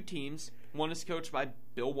there's 2 teams. One is coached by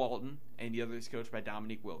Bill Walton, and the other is coached by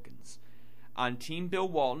Dominique Wilkins. On Team Bill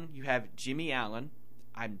Walton, you have Jimmy Allen.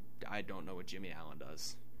 I don't know what Jimmy Allen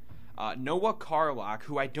does. Noah Carlock,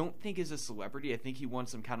 who I don't think is a celebrity. I think he won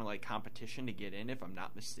some kind of like competition to get in, if I'm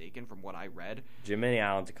not mistaken, from what I read. Jimmy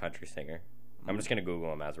Allen's a country singer. I'm just gonna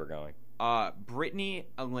Google him as we're going. Brittany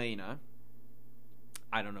Elena.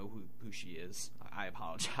 I don't know who she is. I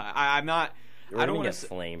apologize. I'm not. I don't want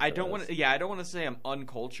to. I don't want to. Yeah, I don't want to say I'm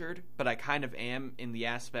uncultured, but I kind of am in the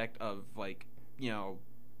aspect of like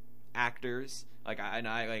actors. Like I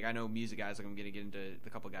know music guys. Like I'm gonna get into the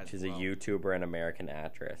couple guys. She's a YouTuber and American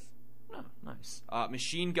actress. Oh, nice.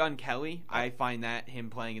 Machine Gun Kelly. I find that him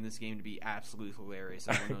playing in this game to be absolutely hilarious.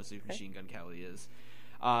 Everyone knows who Machine Gun Kelly is.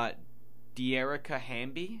 De'Erica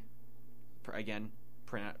Hamby. Again,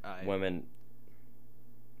 women.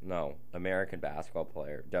 No, American basketball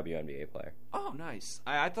player, WNBA player. Oh, nice.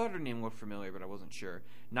 I thought her name looked familiar, but I wasn't sure.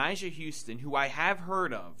 Nyjah Houston, who I have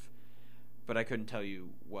heard of, but I couldn't tell you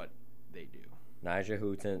what they do.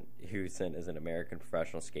 Nyjah Houston is an American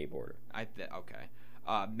professional skateboarder. Okay.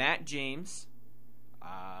 Matt James.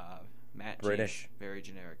 Matt British. James, very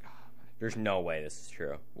generic. Oh, There's no way this is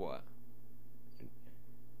true. what?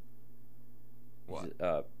 What?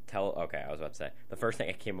 Okay, I was about to say. The first thing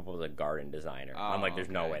I came up with was a garden designer. Oh, I'm like, there's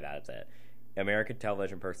no okay. way that's it. American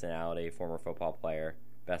television personality, former football player,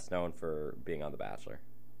 best known for being on The Bachelor.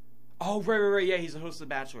 Oh, right. Yeah, he's the host of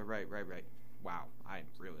The Bachelor. Right. Wow, I'm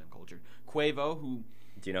really uncultured. Quavo, who...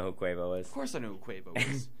 Do you know who Quavo is? Of course I know who Quavo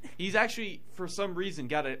is. He's actually, for some reason,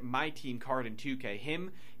 got a My Team card in 2K.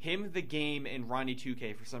 Him, the game, and Ronnie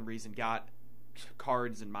 2K, for some reason, got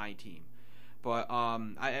cards in My Team. But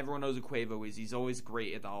everyone knows who Quavo is. He's always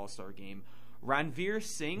great at the All-Star game. Ranveer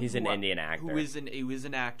Singh. He's an Indian actor. Who is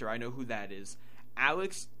an actor. I know who that is.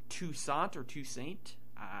 Alex Toussaint or Toussaint.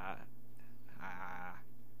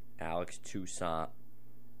 Alex Toussaint.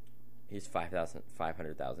 He's 500,000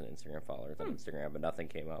 Instagram followers on Instagram, but nothing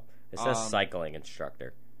came up. It says cycling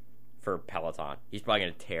instructor for Peloton. He's probably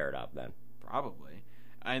going to tear it up then. Probably.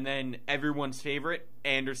 And then everyone's favorite,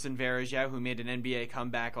 Anderson Varejao, who made an NBA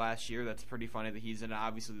comeback last year. That's pretty funny that he's in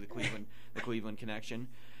obviously the Cleveland connection.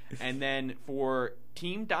 And then for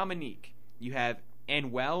Team Dominique, you have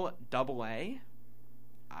Anuel AA.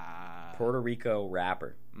 Puerto Rico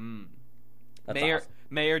rapper. That's awesome.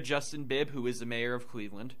 Mayor Justin Bibb, who is the mayor of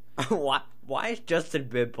Cleveland. Why is Justin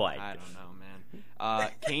Bibb playing? I don't know,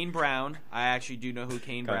 man. Kane Brown. I actually do know who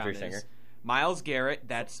Kane Country Brown is. singer. Miles Garrett.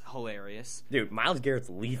 That's hilarious. Dude, Miles Garrett's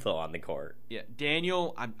lethal on the court. Yeah,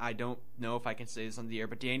 Daniel. I don't know if I can say this on the air,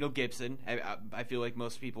 but Daniel Gibson. I feel like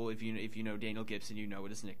most people, if you know Daniel Gibson, you know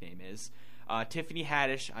what his nickname is. Tiffany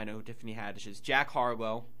Haddish. I know who Tiffany Haddish is. Jack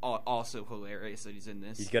Harlow. Also hilarious that he's in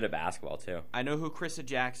this. He's good at basketball too. I know who Krista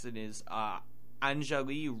Jackson is.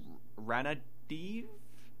 Anjali Ranadiv.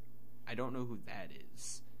 I don't know who that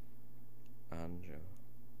is.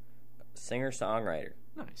 Singer-songwriter.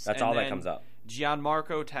 Nice. That's And all that then comes up.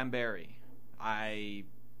 Gianmarco Tamberi.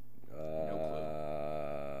 No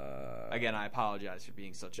clue. Again, I apologize for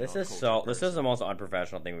being such. This an is uncultured This is the most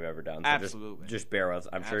unprofessional thing we've ever done. So Absolutely. Just bear with us.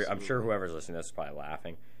 I'm sure whoever's listening to this is probably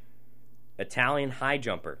laughing. Italian high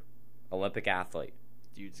jumper, Olympic athlete.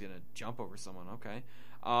 Dude's gonna jump over someone. Okay.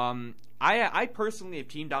 I personally have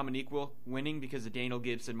Team Dominique winning because of Daniel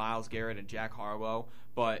Gibson, Miles Garrett, and Jack Harlow.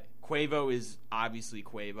 But Quavo is obviously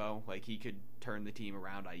Quavo. Like, he could turn the team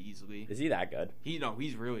around easily. Is he that good? He's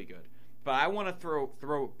really good. But I want to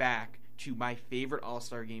throw it back to my favorite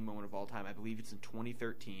All-Star Game moment of all time. I believe it's in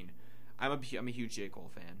 2013. I'm a huge J.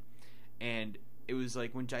 Cole fan, and it was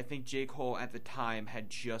like when I think J. Cole at the time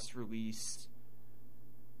had just released.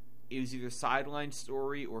 It was either Sideline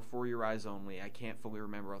Story or For Your Eyes Only. I can't fully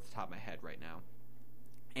remember off the top of my head right now.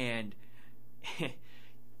 And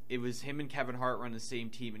it was him and Kevin Hart run the same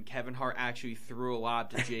team, and Kevin Hart actually threw a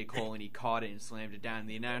lob to J. Cole, and he caught it and slammed it down. And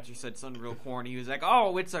the announcer said something real corny. He was like,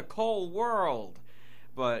 "Oh, it's a Cole world."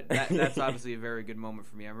 But that's obviously a very good moment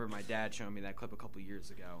for me. I remember my dad showing me that clip a couple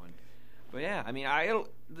years ago. But yeah, I mean,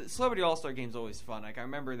 the Celebrity All-Star Game is always fun. Like, I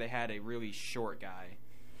remember they had a really short guy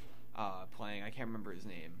playing. I can't remember his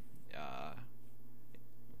name.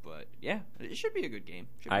 But yeah, it should be a good game.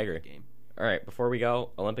 I agree. All right, before we go,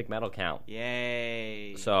 Olympic medal count.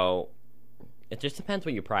 Yay! So it just depends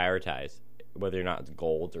what you prioritize, whether or not it's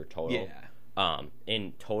gold or total. Yeah.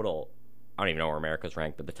 In total, I don't even know where America's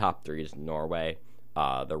ranked, but the top three is Norway,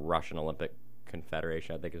 the Russian Olympic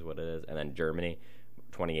Confederation, I think is what it is, and then Germany,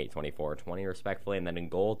 28, 24, 20 respectfully. And then in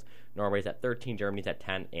gold, Norway's at 13, Germany's at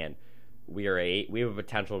 10, and we have a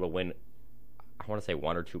potential to win. I want to say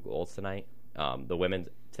 1 or 2 golds tonight.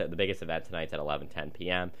 The biggest event tonight's at 11:10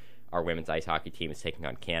 p.m. Our women's ice hockey team is taking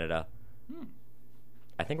on Canada.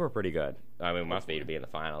 I think we're pretty good. I mean, we must be to be in the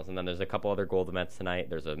finals. And then there's a couple other gold events tonight.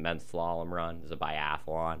 There's a men's slalom run. There's a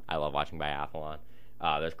biathlon. I love watching biathlon.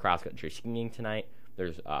 There's cross-country skiing tonight.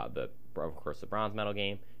 There's, of course, the bronze medal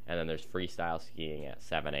game. And then there's freestyle skiing at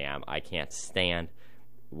 7 a.m. I can't stand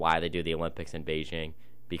why they do the Olympics in Beijing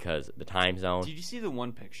because the time zone. Did you see the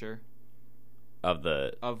one picture? Of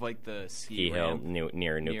the ski hill ramp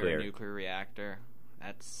near a nuclear reactor.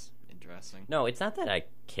 That's interesting. No, it's not that I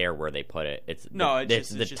care where they put it. It's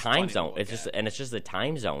the time zone. It's just the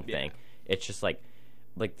time zone thing. It's just like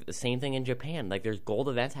the same thing in Japan. Like, there's gold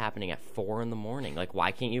events happening at 4 a.m. Like, why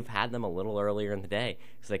can't you have had them a little earlier in the day?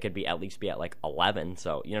 Because they could at least be at like 11.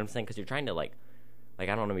 So you know what I'm saying? Because you're trying to like I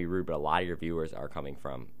don't want to be rude, but a lot of your viewers are coming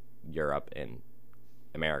from Europe and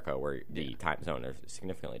America, where the time zone is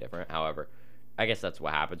significantly different. However, I guess that's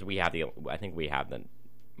what happens. I think we have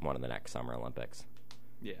one of the next Summer Olympics.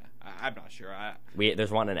 Yeah, I'm not sure.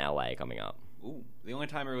 There's one in LA coming up. Ooh, the only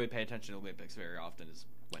time I really pay attention to Olympics very often is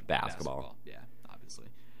when basketball. Yeah, obviously.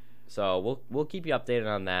 So we'll keep you updated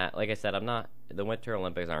on that. Like I said, the Winter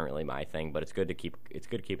Olympics aren't really my thing, but it's good to keep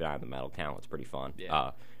an eye on the medal count. It's pretty fun.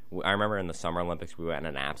 Yeah. I remember in the Summer Olympics we went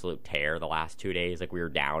on an absolute tear the last 2 days. Like we were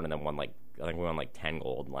down and then I think we won like 10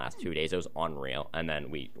 gold in the last 2 days. It was unreal. And then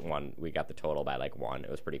we got the total by like 1.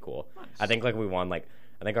 It was pretty cool. Nice. I think like we won I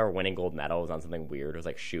think our winning gold medal was on something weird. It was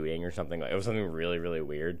like shooting or something. It was something really, really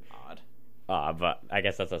weird. Odd. But I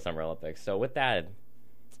guess that's the Summer Olympics. So with that,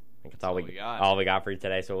 I think that's all we got for you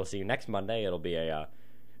today. So we'll see you next Monday. It'll be I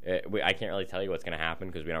can't really tell you what's going to happen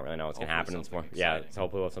because we don't really know what's going to happen. So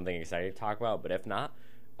hopefully we'll have something exciting to talk about. But if not,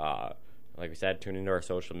 like we said, tune into our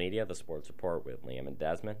social media, The Sports Report with Liam and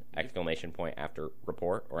Desmond, exclamation point after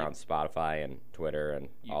report. We're on Spotify and Twitter and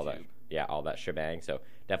YouTube. all that. Yeah, all that shebang. So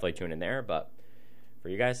definitely tune in there. But for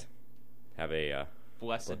you guys, have a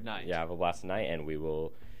blessed night. Yeah, have a blessed night, and we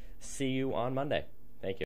will see you on Monday.